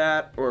going for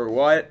that or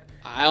what.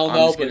 I don't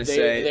know, but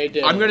they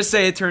did. I'm gonna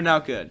say it turned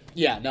out good.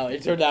 Yeah, no,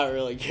 it turned out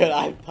really good,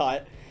 I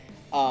thought.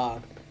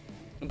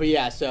 But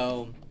yeah,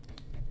 so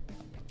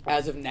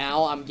as of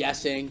now, I'm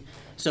guessing.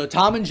 So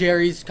Tom and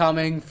Jerry's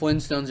coming,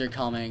 Flintstones are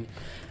coming.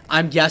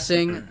 I'm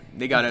guessing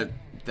they got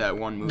that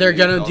one movie. They're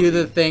gonna do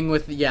the thing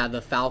with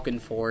the Falcon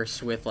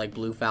Force with like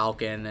Blue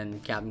Falcon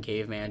and Captain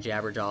Caveman,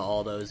 Jabberjaw,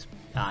 all those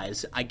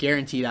guys. I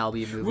guarantee that'll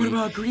be a movie. What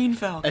about Green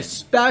Falcon?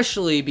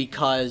 Especially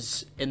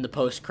because in the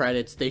post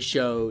credits they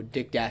show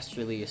Dick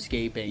Dastardly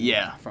escaping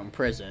from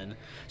prison,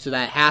 so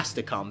that has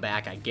to come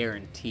back. I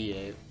guarantee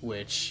it.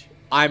 Which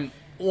I'm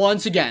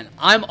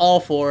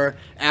all for.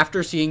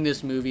 After seeing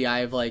this movie,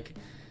 I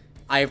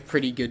have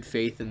pretty good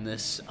faith in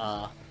this.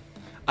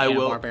 I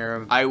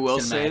will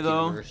say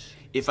though, universe.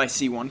 If I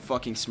see one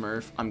fucking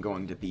Smurf, I'm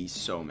going to be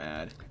so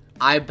mad.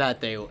 I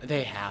bet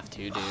they have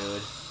to,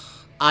 dude.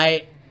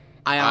 I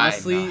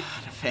honestly, I'm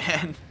not a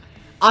fan.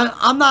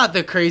 I'm not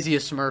the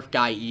craziest Smurf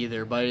guy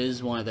either, but it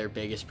is one of their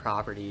biggest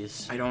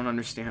properties. I don't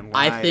understand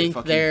why. I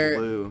think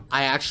blue.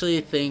 I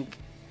actually think,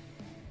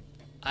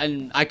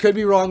 and I could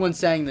be wrong when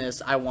saying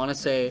this. I want to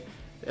say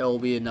there will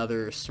be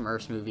another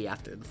Smurfs movie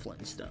after the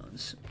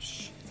Flintstones.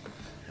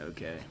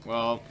 Okay,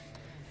 well.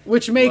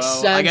 Which makes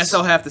sense. I guess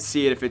I'll have to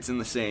see it if it's in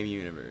the same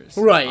universe.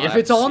 Right. If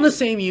it's all in the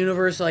same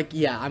universe, like,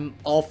 yeah, I'm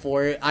all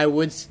for it.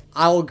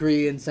 I'll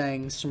agree in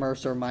saying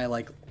Smurfs are my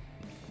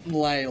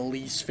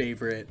least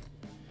favorite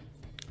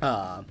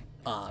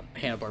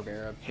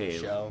Hanna-Barbera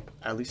show.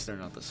 At least they're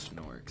not the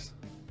Snorks.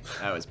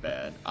 That was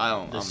bad.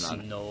 I'm not a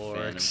fan of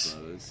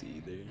those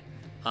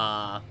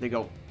either. They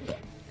go...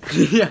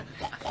 Yeah.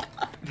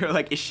 They're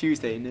like, it's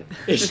Tuesday, ain't it?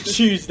 It's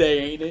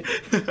Tuesday, ain't it?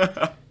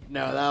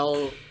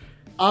 No,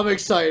 I'm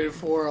excited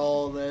for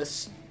all of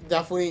this.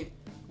 Definitely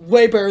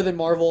way better than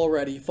Marvel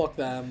already. Fuck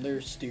them. They're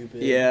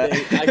stupid. Yeah.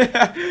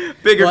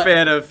 Bigger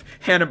fan of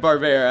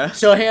Hanna-Barbera.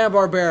 So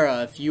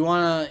Hanna-Barbera, if you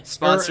want to...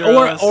 Sponsor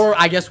us. Or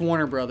I guess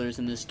Warner Brothers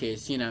in this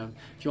case. You know,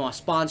 if you want to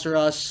sponsor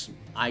us,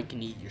 I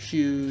can eat your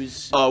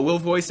shoes. We'll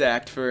voice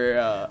act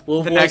for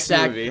the next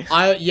movie.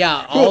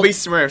 We'll be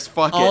Smurfs.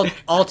 Fuck it.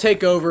 I'll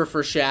take over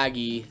for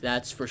Shaggy.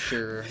 That's for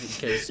sure.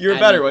 You're a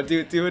better one.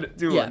 Do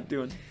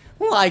one.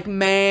 Like,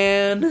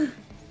 man...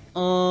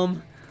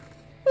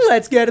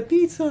 let's get a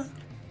pizza.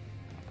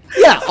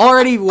 Yeah,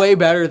 already way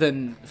better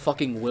than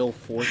fucking Will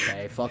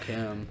Forte. Fuck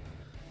him.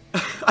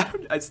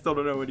 I still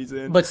don't know what he's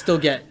in. But still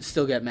get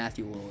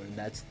Matthew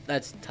Lillard.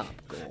 That's top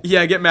goal.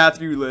 Yeah, get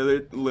Matthew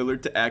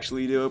Lillard to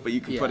actually do it, but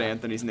you can put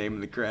Anthony's name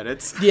in the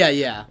credits.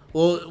 Yeah.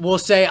 We'll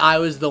say I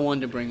was the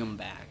one to bring him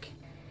back.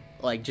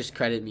 Like, just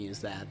credit me as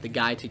that. The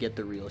guy to get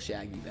the real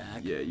Shaggy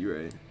back. Yeah,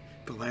 you're right.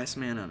 The Last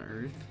Man on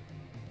Earth?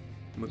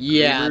 MacGruber.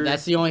 Yeah,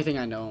 that's the only thing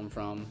I know him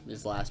from,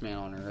 is Last Man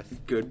on Earth.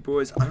 Good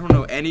Boys. I don't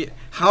know any...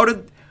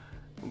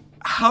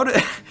 how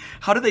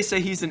do they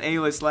say he's an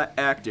A-list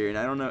actor and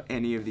I don't know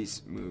any of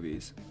these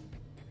movies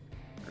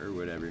or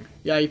whatever?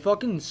 Yeah, he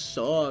fucking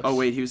sucks. Oh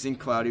wait, he was in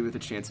Cloudy with a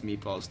Chance of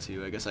Meatballs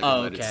too. I guess I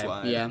can let it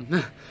slide. Yeah.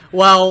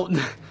 Well,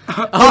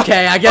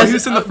 okay, I guess he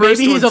was in the first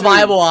maybe he's one, a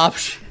viable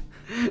option.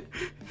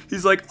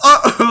 He's like,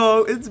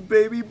 uh-oh, it's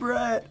Baby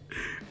Brett.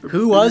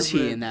 Who was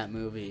he in that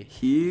movie?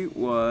 He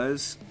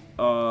was,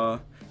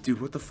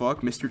 dude, what the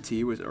fuck? Mr.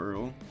 T was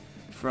Earl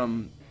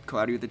from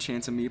Cloudy with a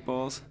Chance of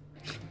Meatballs.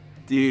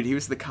 Dude, he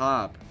was the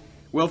cop.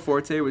 Will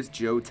Forte was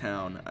Joe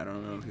Town. I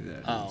don't know who that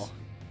is. Oh.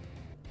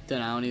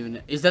 Then I don't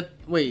even... Is that...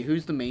 Wait,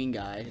 who's the main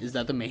guy? Is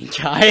that the main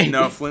guy?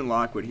 No, Flint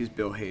Lockwood. He's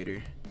Bill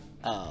Hader.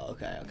 Oh,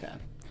 okay.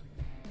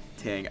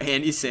 Dang.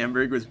 Andy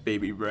Samberg was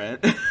Baby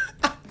Brett.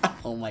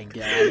 Oh my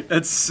god.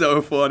 That's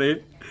so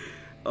funny.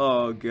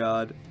 Oh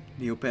god.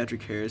 Neil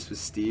Patrick Harris was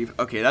Steve.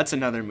 Okay, that's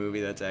another movie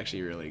that's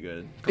actually really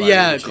good.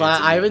 Yeah,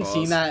 I haven't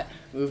seen that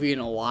movie in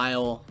a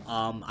while.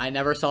 I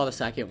never saw the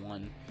second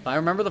one. But I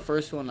remember the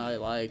first one I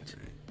liked.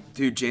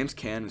 Dude, James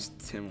Caan was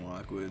Tim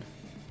Lockwood.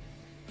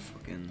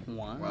 Fucking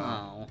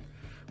wow.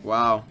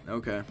 Wow.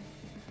 Okay.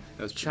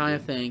 That's trying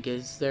to think.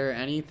 Is there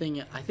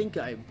anything? I think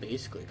I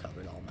basically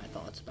covered all my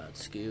thoughts about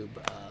Scoob.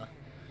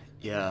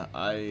 Yeah,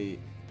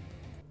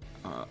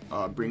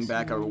 bring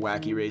back a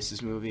Wacky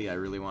Races movie. I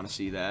really want to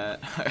see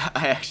that.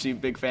 I actually a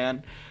big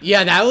fan.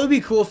 Yeah, that would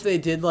be cool if they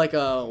did like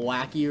a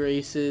Wacky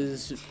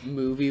Races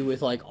movie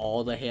with like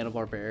all the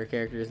Hanna-Barbera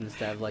characters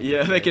instead of like.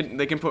 Yeah, they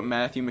can put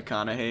Matthew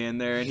McConaughey in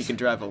there and he can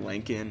drive a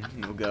Lincoln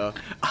and he'll go,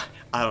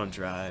 I don't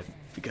drive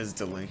because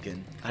it's a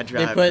Lincoln. I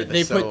drive for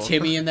the soul. Put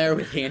Timmy in there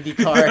with handy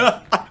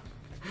car.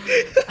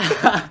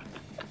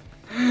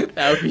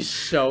 That would be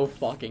so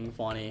fucking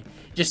funny.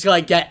 Just to,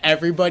 like, get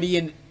everybody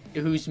in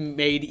who's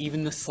made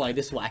even the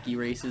slightest Wacky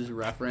Races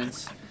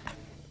reference.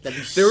 That'd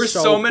be there were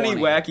so many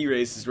funny. Wacky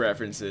Races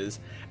references,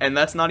 and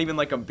that's not even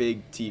like a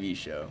big TV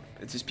show.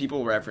 It's just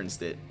people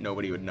referenced it.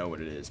 Nobody would know what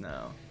it is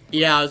now.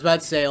 Yeah, I was about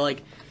to say,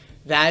 like,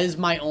 that is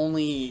my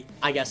only,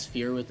 I guess,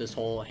 fear with this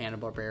whole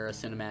Hanna-Barbera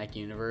cinematic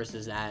universe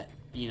is that,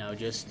 you know,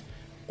 just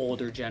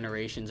older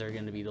generations are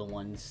going to be the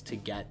ones to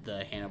get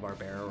the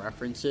Hanna-Barbera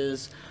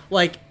references.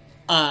 Like,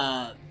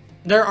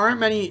 there aren't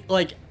many,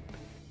 like,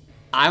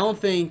 I don't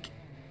think,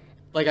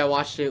 like, I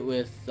watched this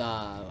with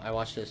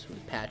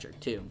Patrick,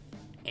 too,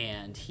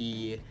 and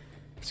he...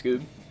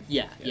 Scoob?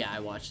 Yeah, I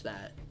watched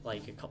that,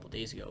 like, a couple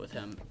days ago with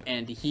him,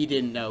 and he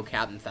didn't know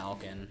Captain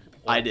Falcon.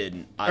 I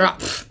didn't.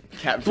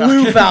 Captain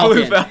Blue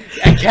Falcon.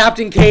 And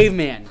Captain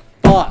Caveman.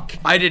 Fuck.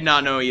 I did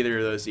not know either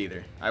of those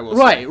either. I will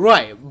say. Right,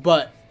 right,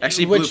 but...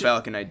 Actually, Blue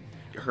Falcon I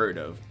heard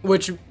of.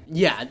 Which,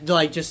 yeah,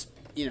 like, just,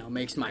 you know,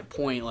 makes my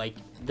point, like,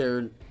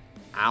 I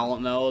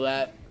don't know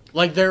that...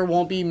 Like, there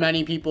won't be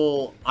many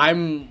people...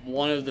 I'm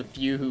one of the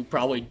few who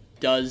probably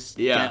does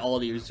get all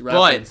these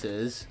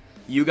references.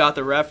 But you got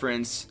the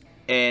reference,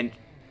 and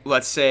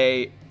let's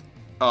say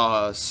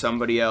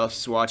somebody else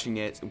is watching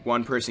it.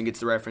 One person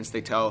gets the reference.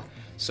 They tell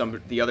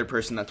the other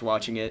person that's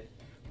watching it.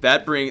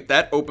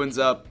 That opens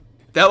up...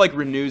 That, like,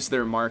 renews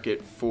their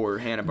market for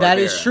Hanna-Barbera. That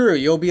is true.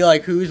 You'll be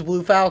like, who's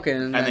Blue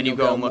Falcon? And then you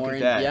go and look at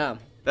that. Yeah.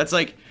 That's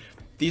like...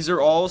 These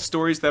are all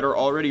stories that are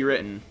already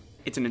written.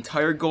 It's an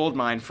entire gold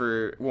mine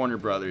for Warner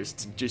Brothers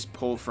to just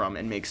pull from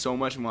and make so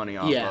much money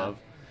off of.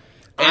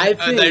 And, I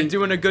think they're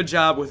doing a good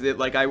job with it.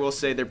 Like, I will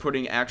say, they're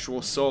putting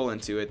actual soul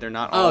into it. They're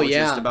not all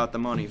just about the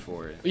money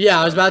for it.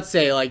 Yeah, I was about to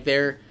say, like,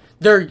 they're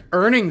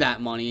earning that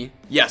money.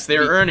 Yes,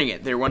 they're earning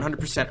it. They're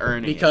 100%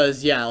 earning it.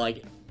 Because, yeah,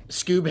 like,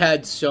 Scoob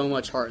had so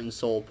much heart and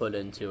soul put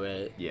into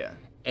it. Yeah.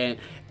 And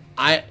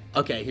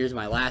okay, here's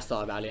my last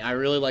thought about it. I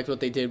really liked what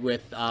they did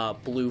with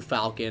Blue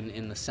Falcon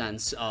in the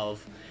sense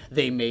of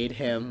they made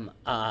him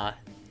the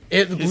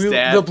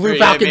Blue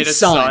Falcon's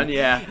son.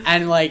 Yeah.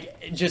 And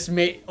like just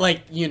made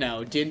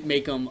didn't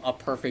make him a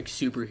perfect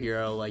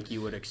superhero like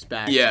you would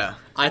expect. Yeah.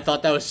 I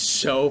thought that was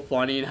so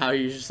funny and how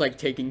he was just like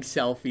taking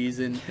selfies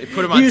and they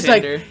put him on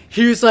Tinder.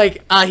 He was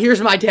like,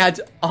 here's my dad's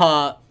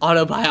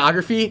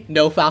autobiography,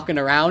 no Falcon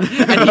around,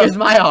 and here's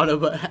my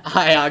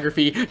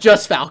autobiography,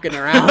 just Falcon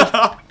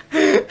around.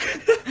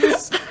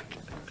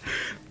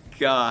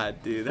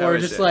 God, dude, that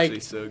was actually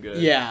so good.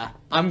 Yeah,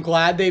 I'm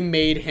glad they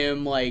made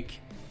him like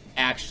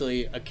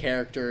actually a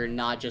character,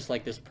 not just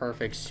like this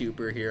perfect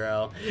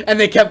superhero. And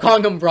they kept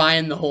calling him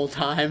Brian the whole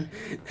time.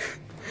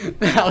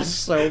 That was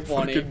so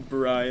funny. Fucking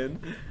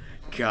Brian.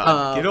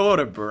 God, get a load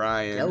of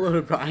Brian. Get a load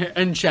of Brian.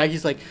 And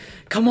Shaggy's like,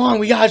 "Come on,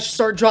 we gotta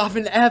start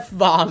dropping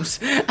F-bombs."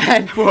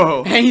 And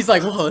he's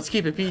like, "Whoa, let's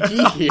keep it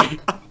PG here."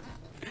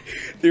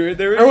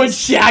 Or when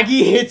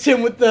Shaggy hits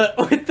him with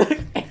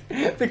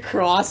the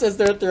cross as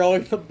they're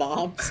throwing the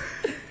bombs.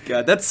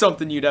 God, that's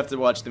something you'd have to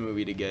watch the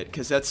movie to get,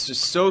 because that's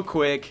just so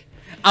quick.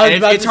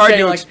 It's hard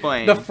to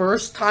explain. The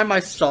first time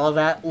I saw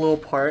that little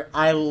part,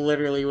 I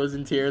literally was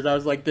in tears. I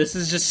was like, this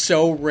is just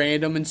so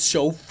random and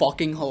so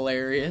fucking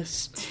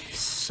hilarious.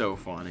 So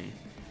funny.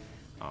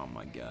 Oh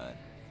my god.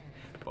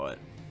 But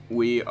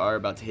we are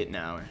about to hit an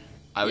hour.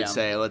 I would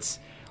say let's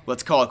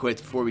call it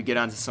quits before we get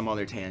on to some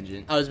other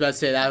tangent. I was about to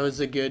say that was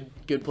a good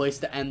place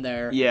to end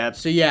there. Yeah.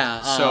 So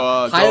yeah.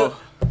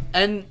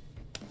 And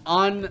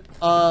on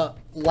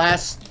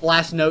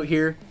last note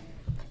here,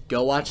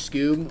 go watch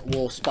Scoob.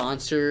 We'll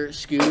sponsor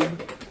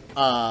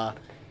Scoob.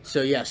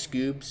 So yeah,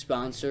 Scoob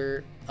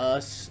sponsor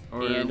us,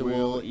 and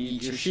we'll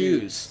eat your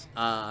shoes.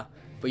 But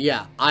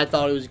yeah, I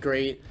thought it was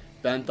great.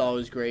 Ben thought it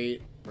was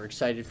great. We're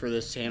excited for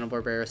this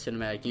Hanna-Barbera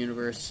cinematic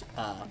universe,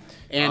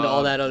 and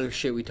all that other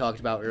shit we talked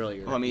about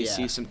earlier. Let me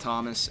see some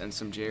Thomas and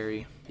some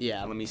Jerry.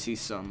 Yeah. Let me see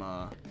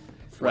some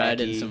Fred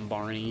and some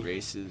Barney.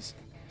 Races.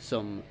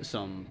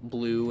 Some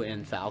Blue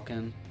and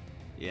Falcon.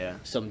 Yeah.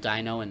 Some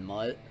Dino and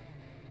Mutt.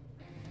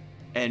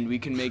 And we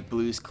can make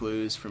Blue's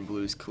Clues from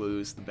Blue's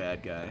Clues, the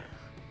bad guy.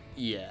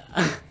 Yeah.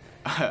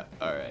 All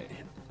right.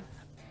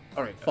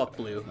 All right. Fuck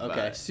Blue. Okay.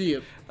 Bye. See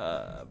you.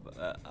 Bye.